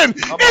something.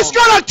 It's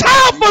going to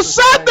count for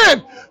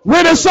something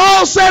when it's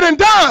all said and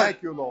done.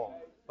 Thank you, Lord.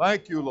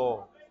 Thank you,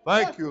 Lord.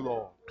 Thank you,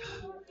 Lord.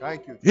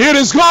 Thank you. It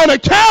is going to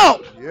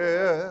count.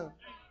 Yeah.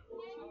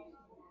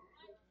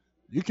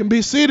 You can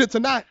be seated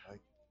tonight.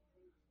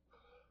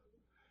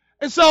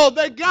 And so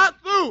they got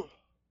through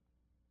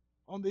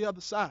on the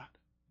other side.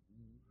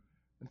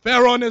 And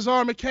Pharaoh and his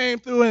army came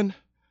through, and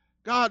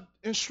God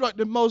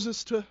instructed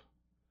Moses to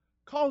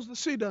cause the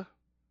sea to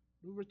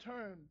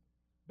return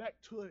back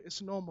to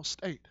its normal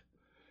state.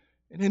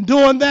 And in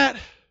doing that,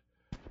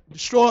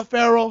 destroyed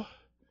Pharaoh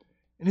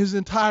and his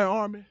entire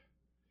army.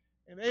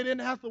 And they didn't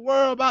have to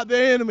worry about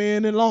their enemy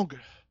any longer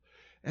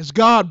as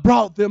God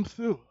brought them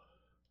through.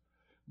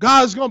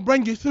 God's going to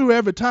bring you through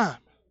every time.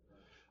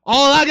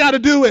 All I got to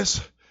do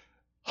is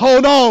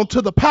hold on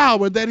to the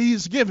power that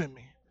he's given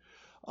me.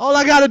 All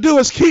I got to do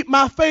is keep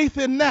my faith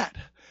in that.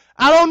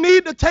 I don't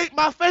need to take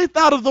my faith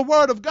out of the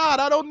Word of God.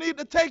 I don't need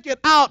to take it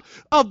out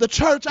of the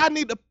church. I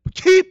need to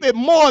keep it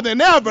more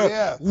than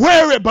ever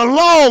where it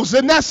belongs,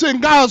 and that's in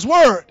God's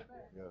Word.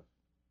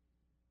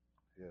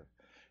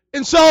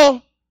 And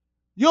so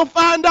you'll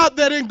find out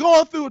that in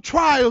going through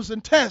trials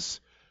and tests,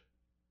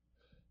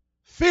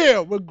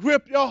 fear will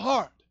grip your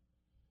heart.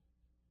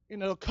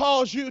 And it'll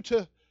cause you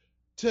to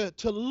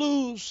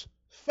lose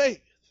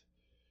faith.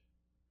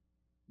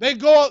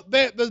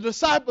 The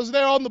disciples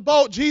there on the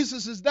boat,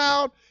 Jesus is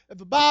down at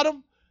the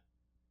bottom,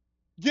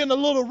 getting a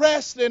little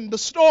rest, and the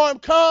storm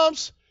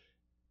comes,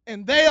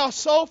 and they are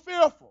so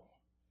fearful.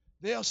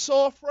 They are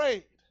so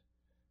afraid.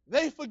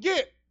 They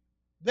forget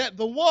that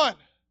the one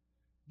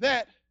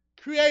that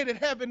created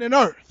heaven and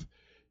earth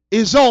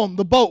is on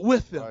the boat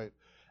with them. Right.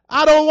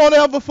 I don't want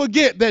to ever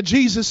forget that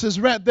Jesus is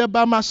right there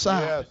by my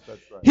side. Yes,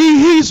 that's right.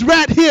 He's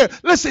right here.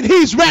 Listen,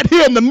 he's right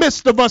here in the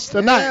midst of us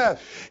tonight.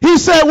 Yes. He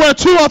said, where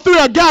 2 or 3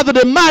 are gathered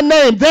in my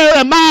name, there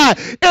am I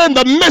in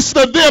the midst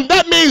of them.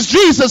 That means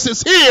Jesus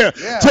is here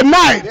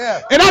tonight.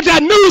 Yes. And I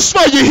got news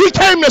for you. He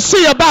came to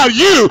see about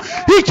you.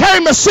 He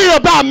came to see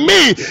about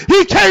me.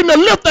 He came to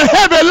lift the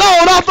heavy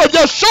load off of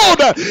your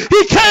shoulder.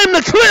 He came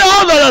to clear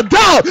all of the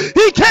doubt.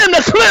 He came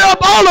to clear up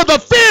all of the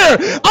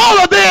fear, all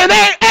of the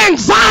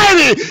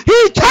anxiety.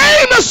 He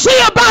came to see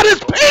about his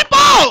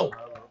people.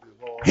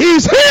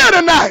 He's here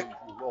tonight.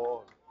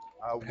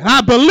 And I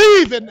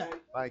believe in that.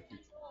 Thank you.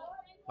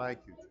 Thank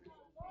you.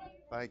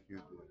 Thank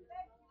you.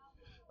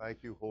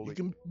 Thank you, Holy. You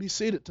can be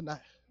seated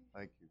tonight.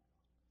 Thank you.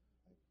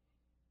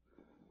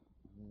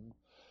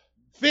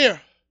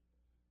 Fear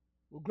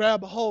will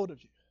grab a hold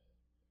of you,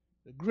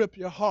 to grip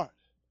your heart,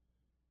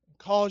 and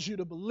cause you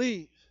to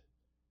believe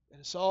that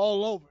it's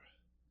all over.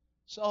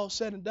 It's all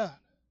said and done.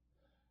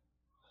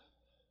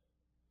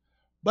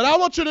 But I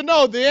want you to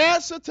know the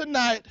answer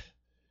tonight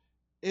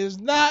is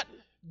not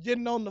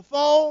getting on the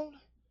phone,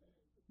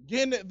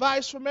 getting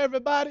advice from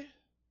everybody.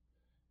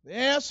 The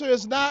answer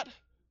is not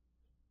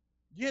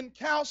getting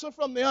counsel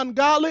from the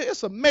ungodly.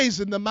 It's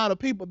amazing the amount of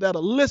people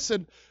that'll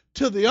listen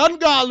to the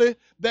ungodly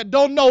that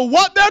don't know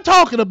what they're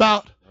talking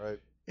about, right,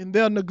 and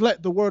they'll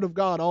neglect the Word of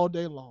God all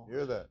day long.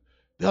 Hear that?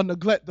 They'll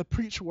neglect the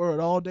preached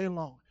Word all day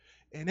long.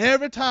 And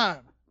every time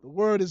the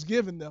Word is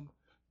giving them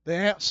the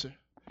answer,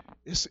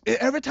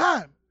 every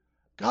time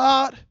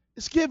God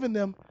is giving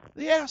them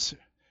the answer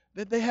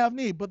that they have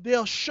need, but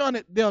they'll shun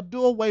it. They'll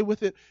do away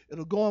with it.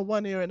 It'll go in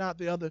one ear and out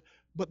the other,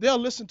 but they'll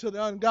listen to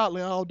the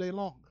ungodly all day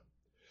long.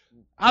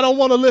 I don't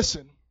want to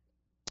listen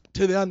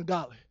to the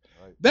ungodly.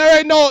 Right. There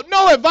ain't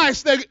no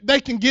advice they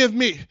can give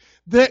me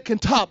that can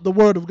top the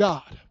Word of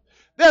God.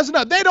 There's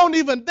not. They don't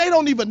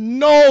even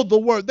know the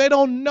word. They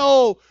don't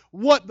know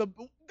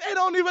they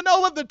don't even know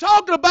what they're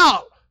talking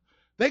about.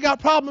 They got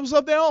problems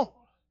of their own.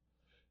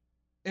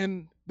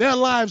 And their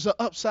lives are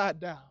upside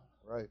down.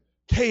 Right.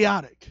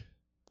 Chaotic.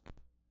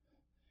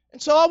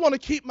 And so I want to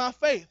keep my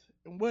faith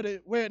in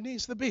where it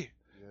needs to be. Yes.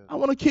 I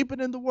want to keep it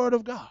in the Word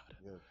of God.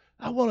 Yes.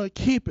 I want to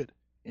keep it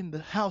in the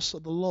house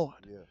of the Lord.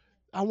 Yes.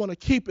 I want to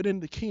keep it in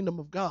the kingdom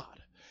of God.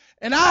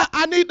 And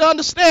I need to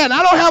understand,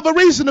 I don't have a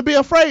reason to be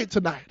afraid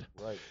tonight.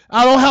 Right.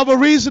 I don't have a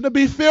reason to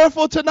be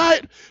fearful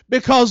tonight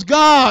because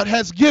God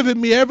has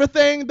given me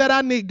everything that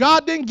I need.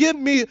 God didn't give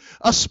me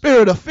a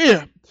spirit of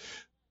fear.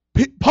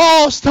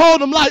 Paul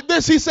told him like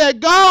this. He said,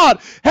 God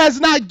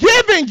has not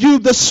given you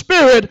the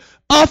spirit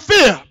of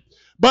fear,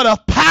 but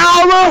of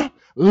power,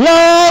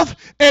 love,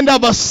 and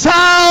of a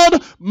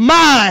sound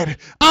mind.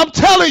 I'm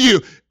telling you,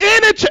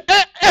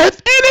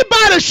 if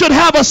anybody should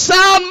have a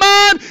sound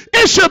mind,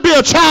 it should be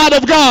a child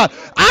of God.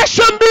 I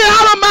shouldn't be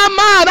out of my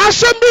mind. I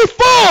shouldn't be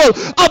full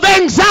of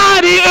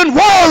anxiety and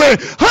worry.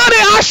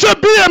 Honey, I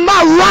should be in my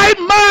right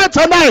mind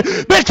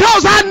tonight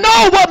because I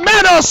know what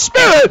manner of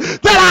spirit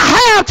that I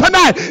have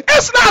tonight.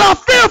 It's not a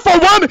fearful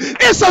one.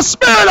 It's a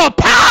spirit of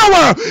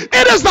power.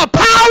 It is the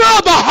power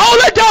of the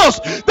Holy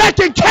Ghost that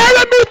can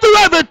carry me through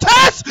every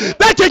test,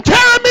 that can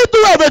carry me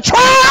through every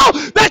trial,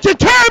 that can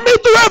carry me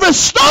through every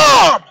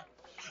storm.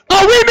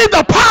 Oh, we need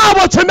the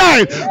power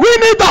tonight. We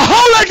need the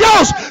Holy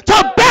Ghost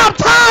to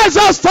baptize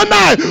us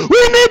tonight.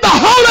 We need the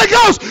Holy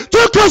Ghost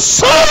to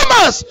consume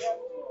us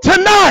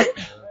tonight.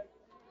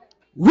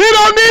 We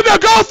don't need to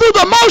go through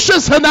the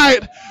motions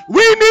tonight.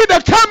 We need to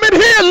come in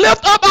here,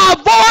 lift up our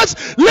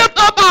voice, lift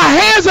up our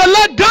hands, and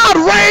let God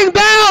rain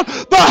down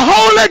the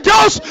Holy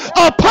Ghost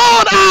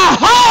upon our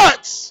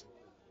hearts.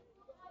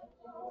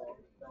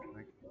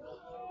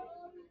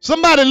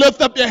 Somebody lift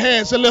up your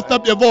hands and lift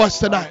up your voice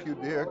tonight. Thank you,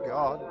 dear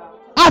God.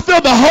 I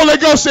feel the Holy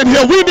Ghost in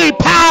here. We need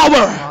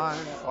power.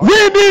 We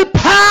need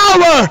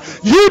power.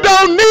 You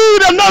don't need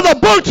another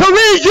book to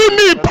read. You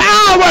need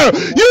power.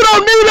 You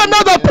don't need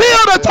another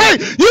pill to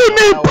take. You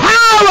need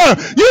power.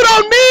 You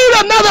don't need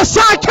another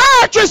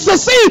psychiatrist to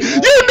see.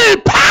 You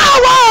need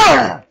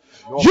power.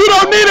 You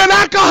don't need an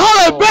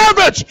alcoholic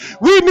beverage.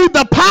 We need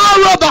the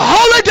power of the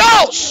Holy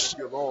Ghost.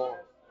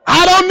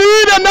 I don't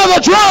need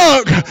another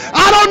drug.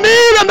 I don't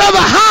need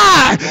another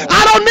high.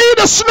 I don't need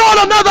to snort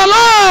another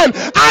line.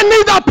 I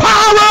need the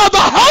power of the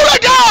Holy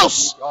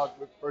Ghost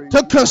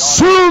to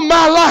consume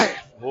my life.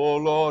 Oh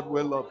Lord,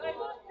 we love you.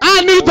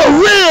 I need the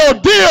real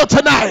deal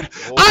tonight.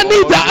 I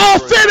need the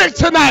authentic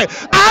tonight.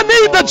 I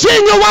need the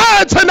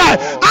genuine tonight.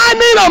 I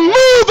need a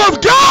move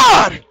of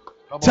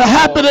God to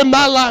happen in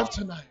my life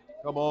tonight.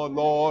 Come on,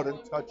 Lord, and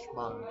touch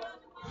mine.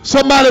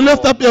 Somebody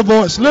lift up your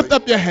voice. Lift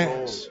up your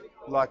hands.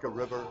 Like a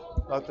river,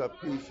 let the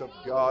peace of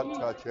God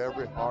touch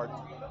every heart.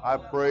 I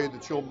pray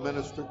that you'll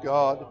minister,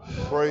 God.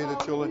 Pray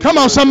that you'll come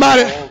on,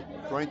 somebody.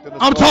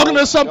 I'm talking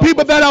to some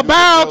people that are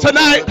bound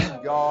tonight.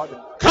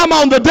 Come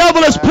on, the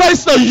devil has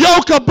placed a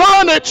yoke of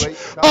bondage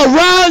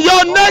around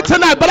your neck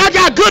tonight. But I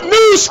got good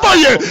news for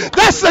you.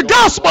 That's the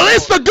gospel.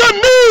 It's the good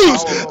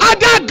news. I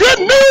got good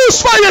news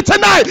for you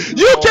tonight.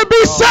 You can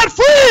be set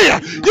free.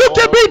 You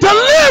can be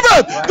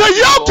delivered. The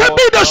yoke can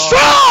be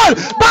destroyed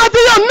by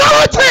the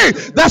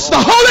anointing. That's the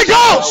Holy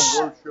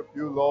Ghost.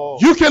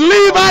 You can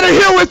leave out of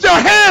here with your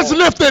hands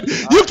lifted.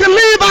 You can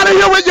leave out of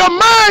here with your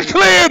mind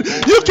cleared.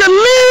 You can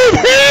leave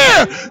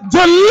here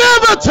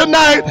delivered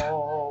tonight.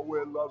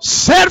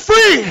 Set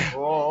free.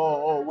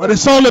 But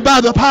it's only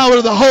by the power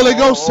of the Holy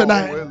Ghost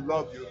tonight.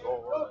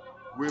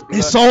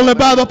 It's only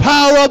by the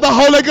power of the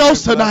Holy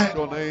Ghost tonight.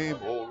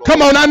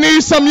 Come on, I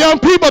need some young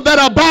people that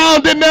are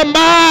bound in their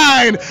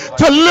mind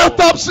to lift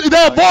up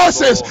their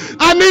voices.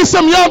 I need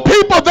some young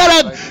people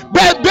that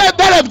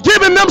have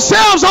given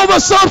themselves over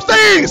some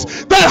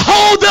things that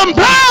hold them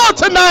bound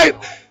tonight.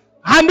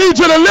 I need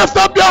you to lift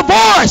up your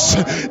voice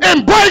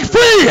and break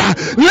free.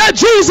 Let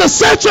Jesus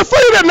set you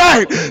free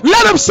tonight.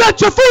 Let him set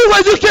you free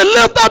where you can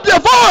lift up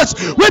your voice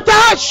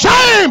without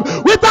shame,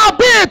 without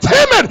being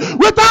timid,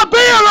 without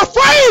being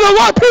afraid of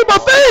what people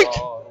think.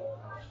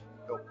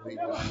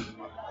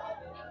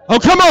 Oh,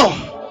 come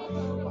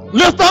on.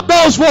 Lift up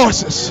those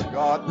voices.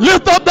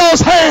 Lift up those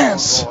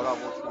hands.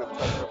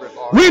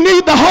 We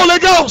need the Holy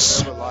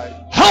Ghost.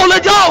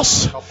 Holy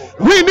Ghost.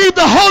 We need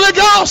the Holy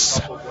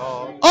Ghost.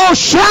 Oh,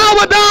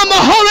 shower down the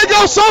Holy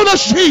Ghost on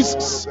us,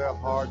 Jesus.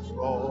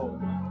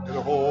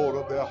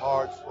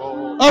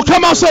 Oh,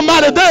 come on,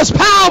 somebody. There's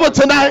power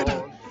tonight.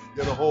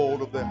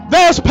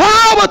 There's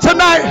power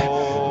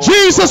tonight.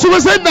 Jesus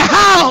was in the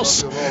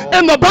house,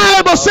 and the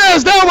Bible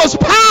says there was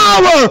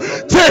power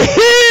to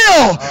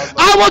heal.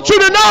 I want you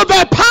to know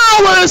that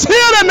power is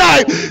here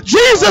tonight.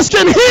 Jesus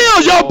can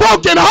heal your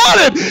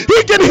brokenhearted.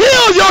 He can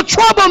heal your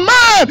troubled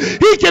mind.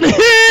 He can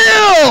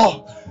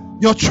heal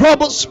your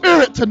troubled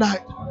spirit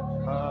tonight.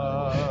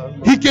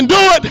 He can do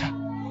it.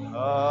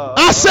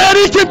 I said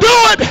he can do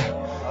it.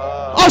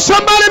 Or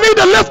somebody need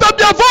to lift up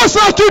your voice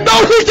like you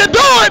know he can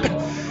do it.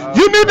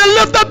 You need to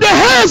lift up your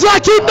hands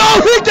like you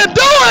know he can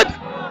do it.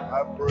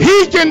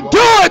 He can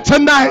do it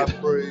tonight.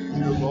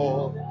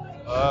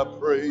 I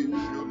praise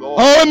you,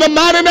 Lord. Oh, in the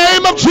mighty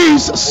name of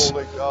Jesus.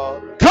 Holy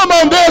God. Come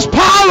on, there's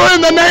power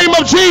in the name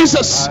of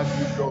Jesus.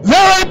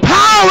 There is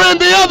power in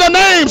the other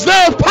names.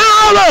 There is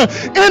power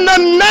in the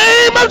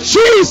name of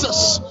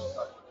Jesus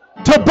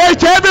to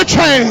break every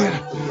chain,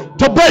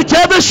 to break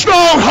every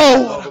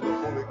stronghold,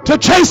 to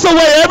chase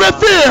away every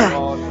fear,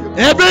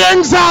 every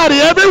anxiety,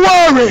 every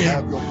worry.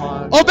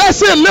 Oh,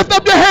 that's it. Lift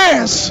up your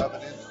hands.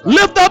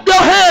 Lift up your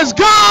hands.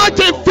 God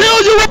can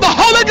fill you with the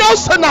Holy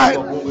Ghost tonight.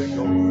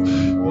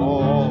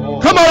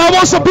 Come on, I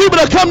want some people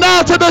to come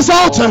down to this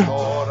altar.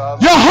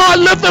 Your heart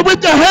lifted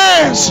with your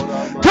hands.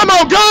 Come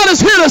on, God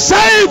is here to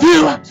save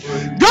you.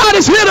 God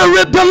is here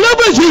to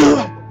deliver you.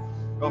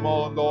 Come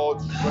on, Lord.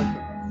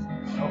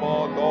 Come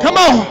on, Lord. Come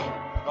on.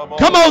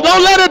 Come on,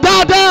 don't let it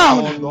die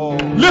down.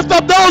 Lift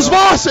up those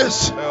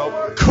voices.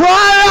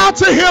 Cry out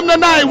to him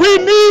tonight. We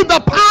need the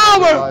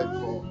power.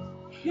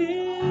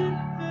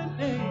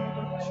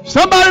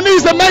 Somebody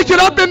needs to make it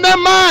up in their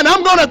mind.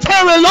 I'm going to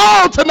tarry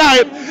long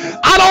tonight.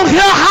 I don't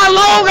care how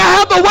long I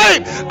have to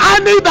wait. I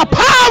need the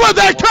power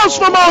that comes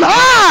from on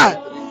high.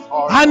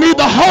 I need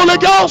the Holy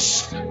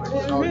Ghost.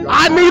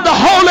 I need the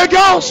Holy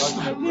Ghost.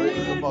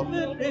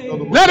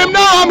 Let him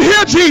know I'm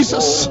here,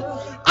 Jesus.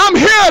 I'm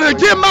here to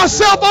give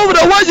myself over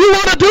to what you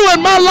want to do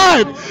in my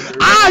life.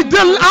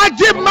 I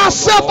give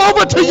myself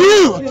over to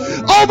you,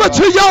 over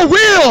to your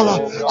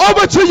will,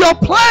 over to your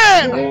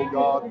plan. Oh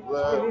God,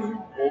 bless.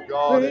 Oh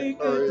God,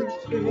 encourage.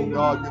 Oh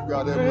God, you've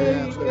got every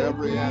answer,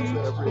 every answer,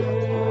 every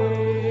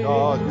answer.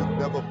 God, you've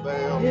never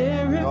failed. God,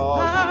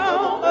 you've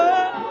never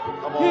failed.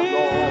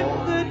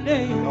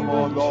 Come on, Lord. Come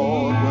on,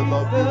 Lord. We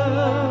love you.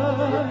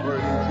 We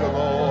praise you,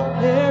 Lord.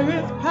 There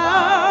is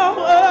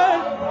power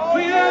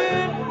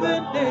in the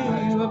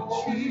name of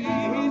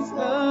Jesus.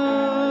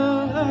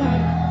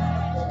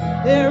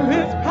 There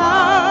is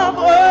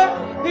power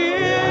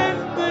in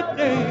the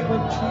name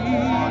of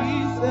Jesus.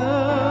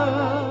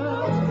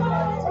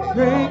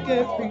 Break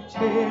every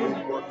chain,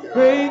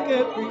 break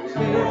every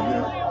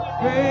chain,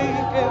 break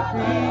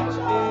every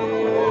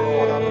chain,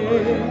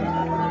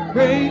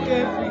 break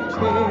every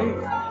chain,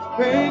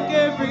 break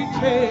every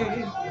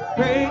chain,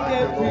 break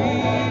every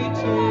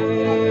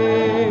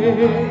chain.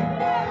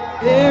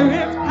 There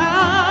is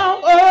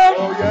power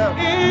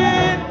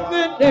in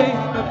the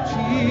name of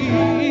Jesus.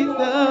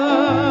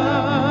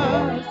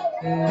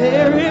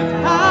 There is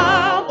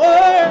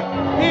power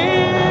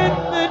in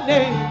the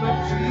name of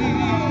Jesus.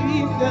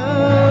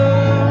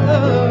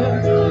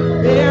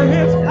 There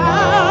is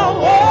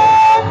power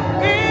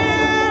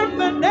in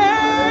the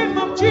name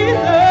of Jesus.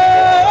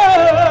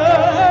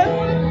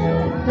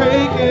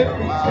 Break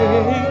every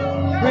chain,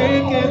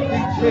 break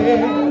every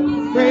chain,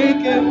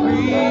 break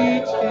every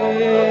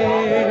chain,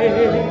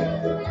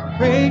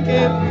 break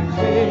every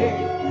chain,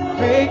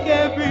 break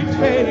every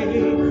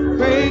chain,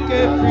 break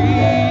every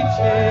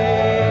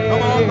chain.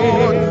 Come on,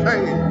 Lord,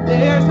 say.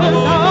 There's an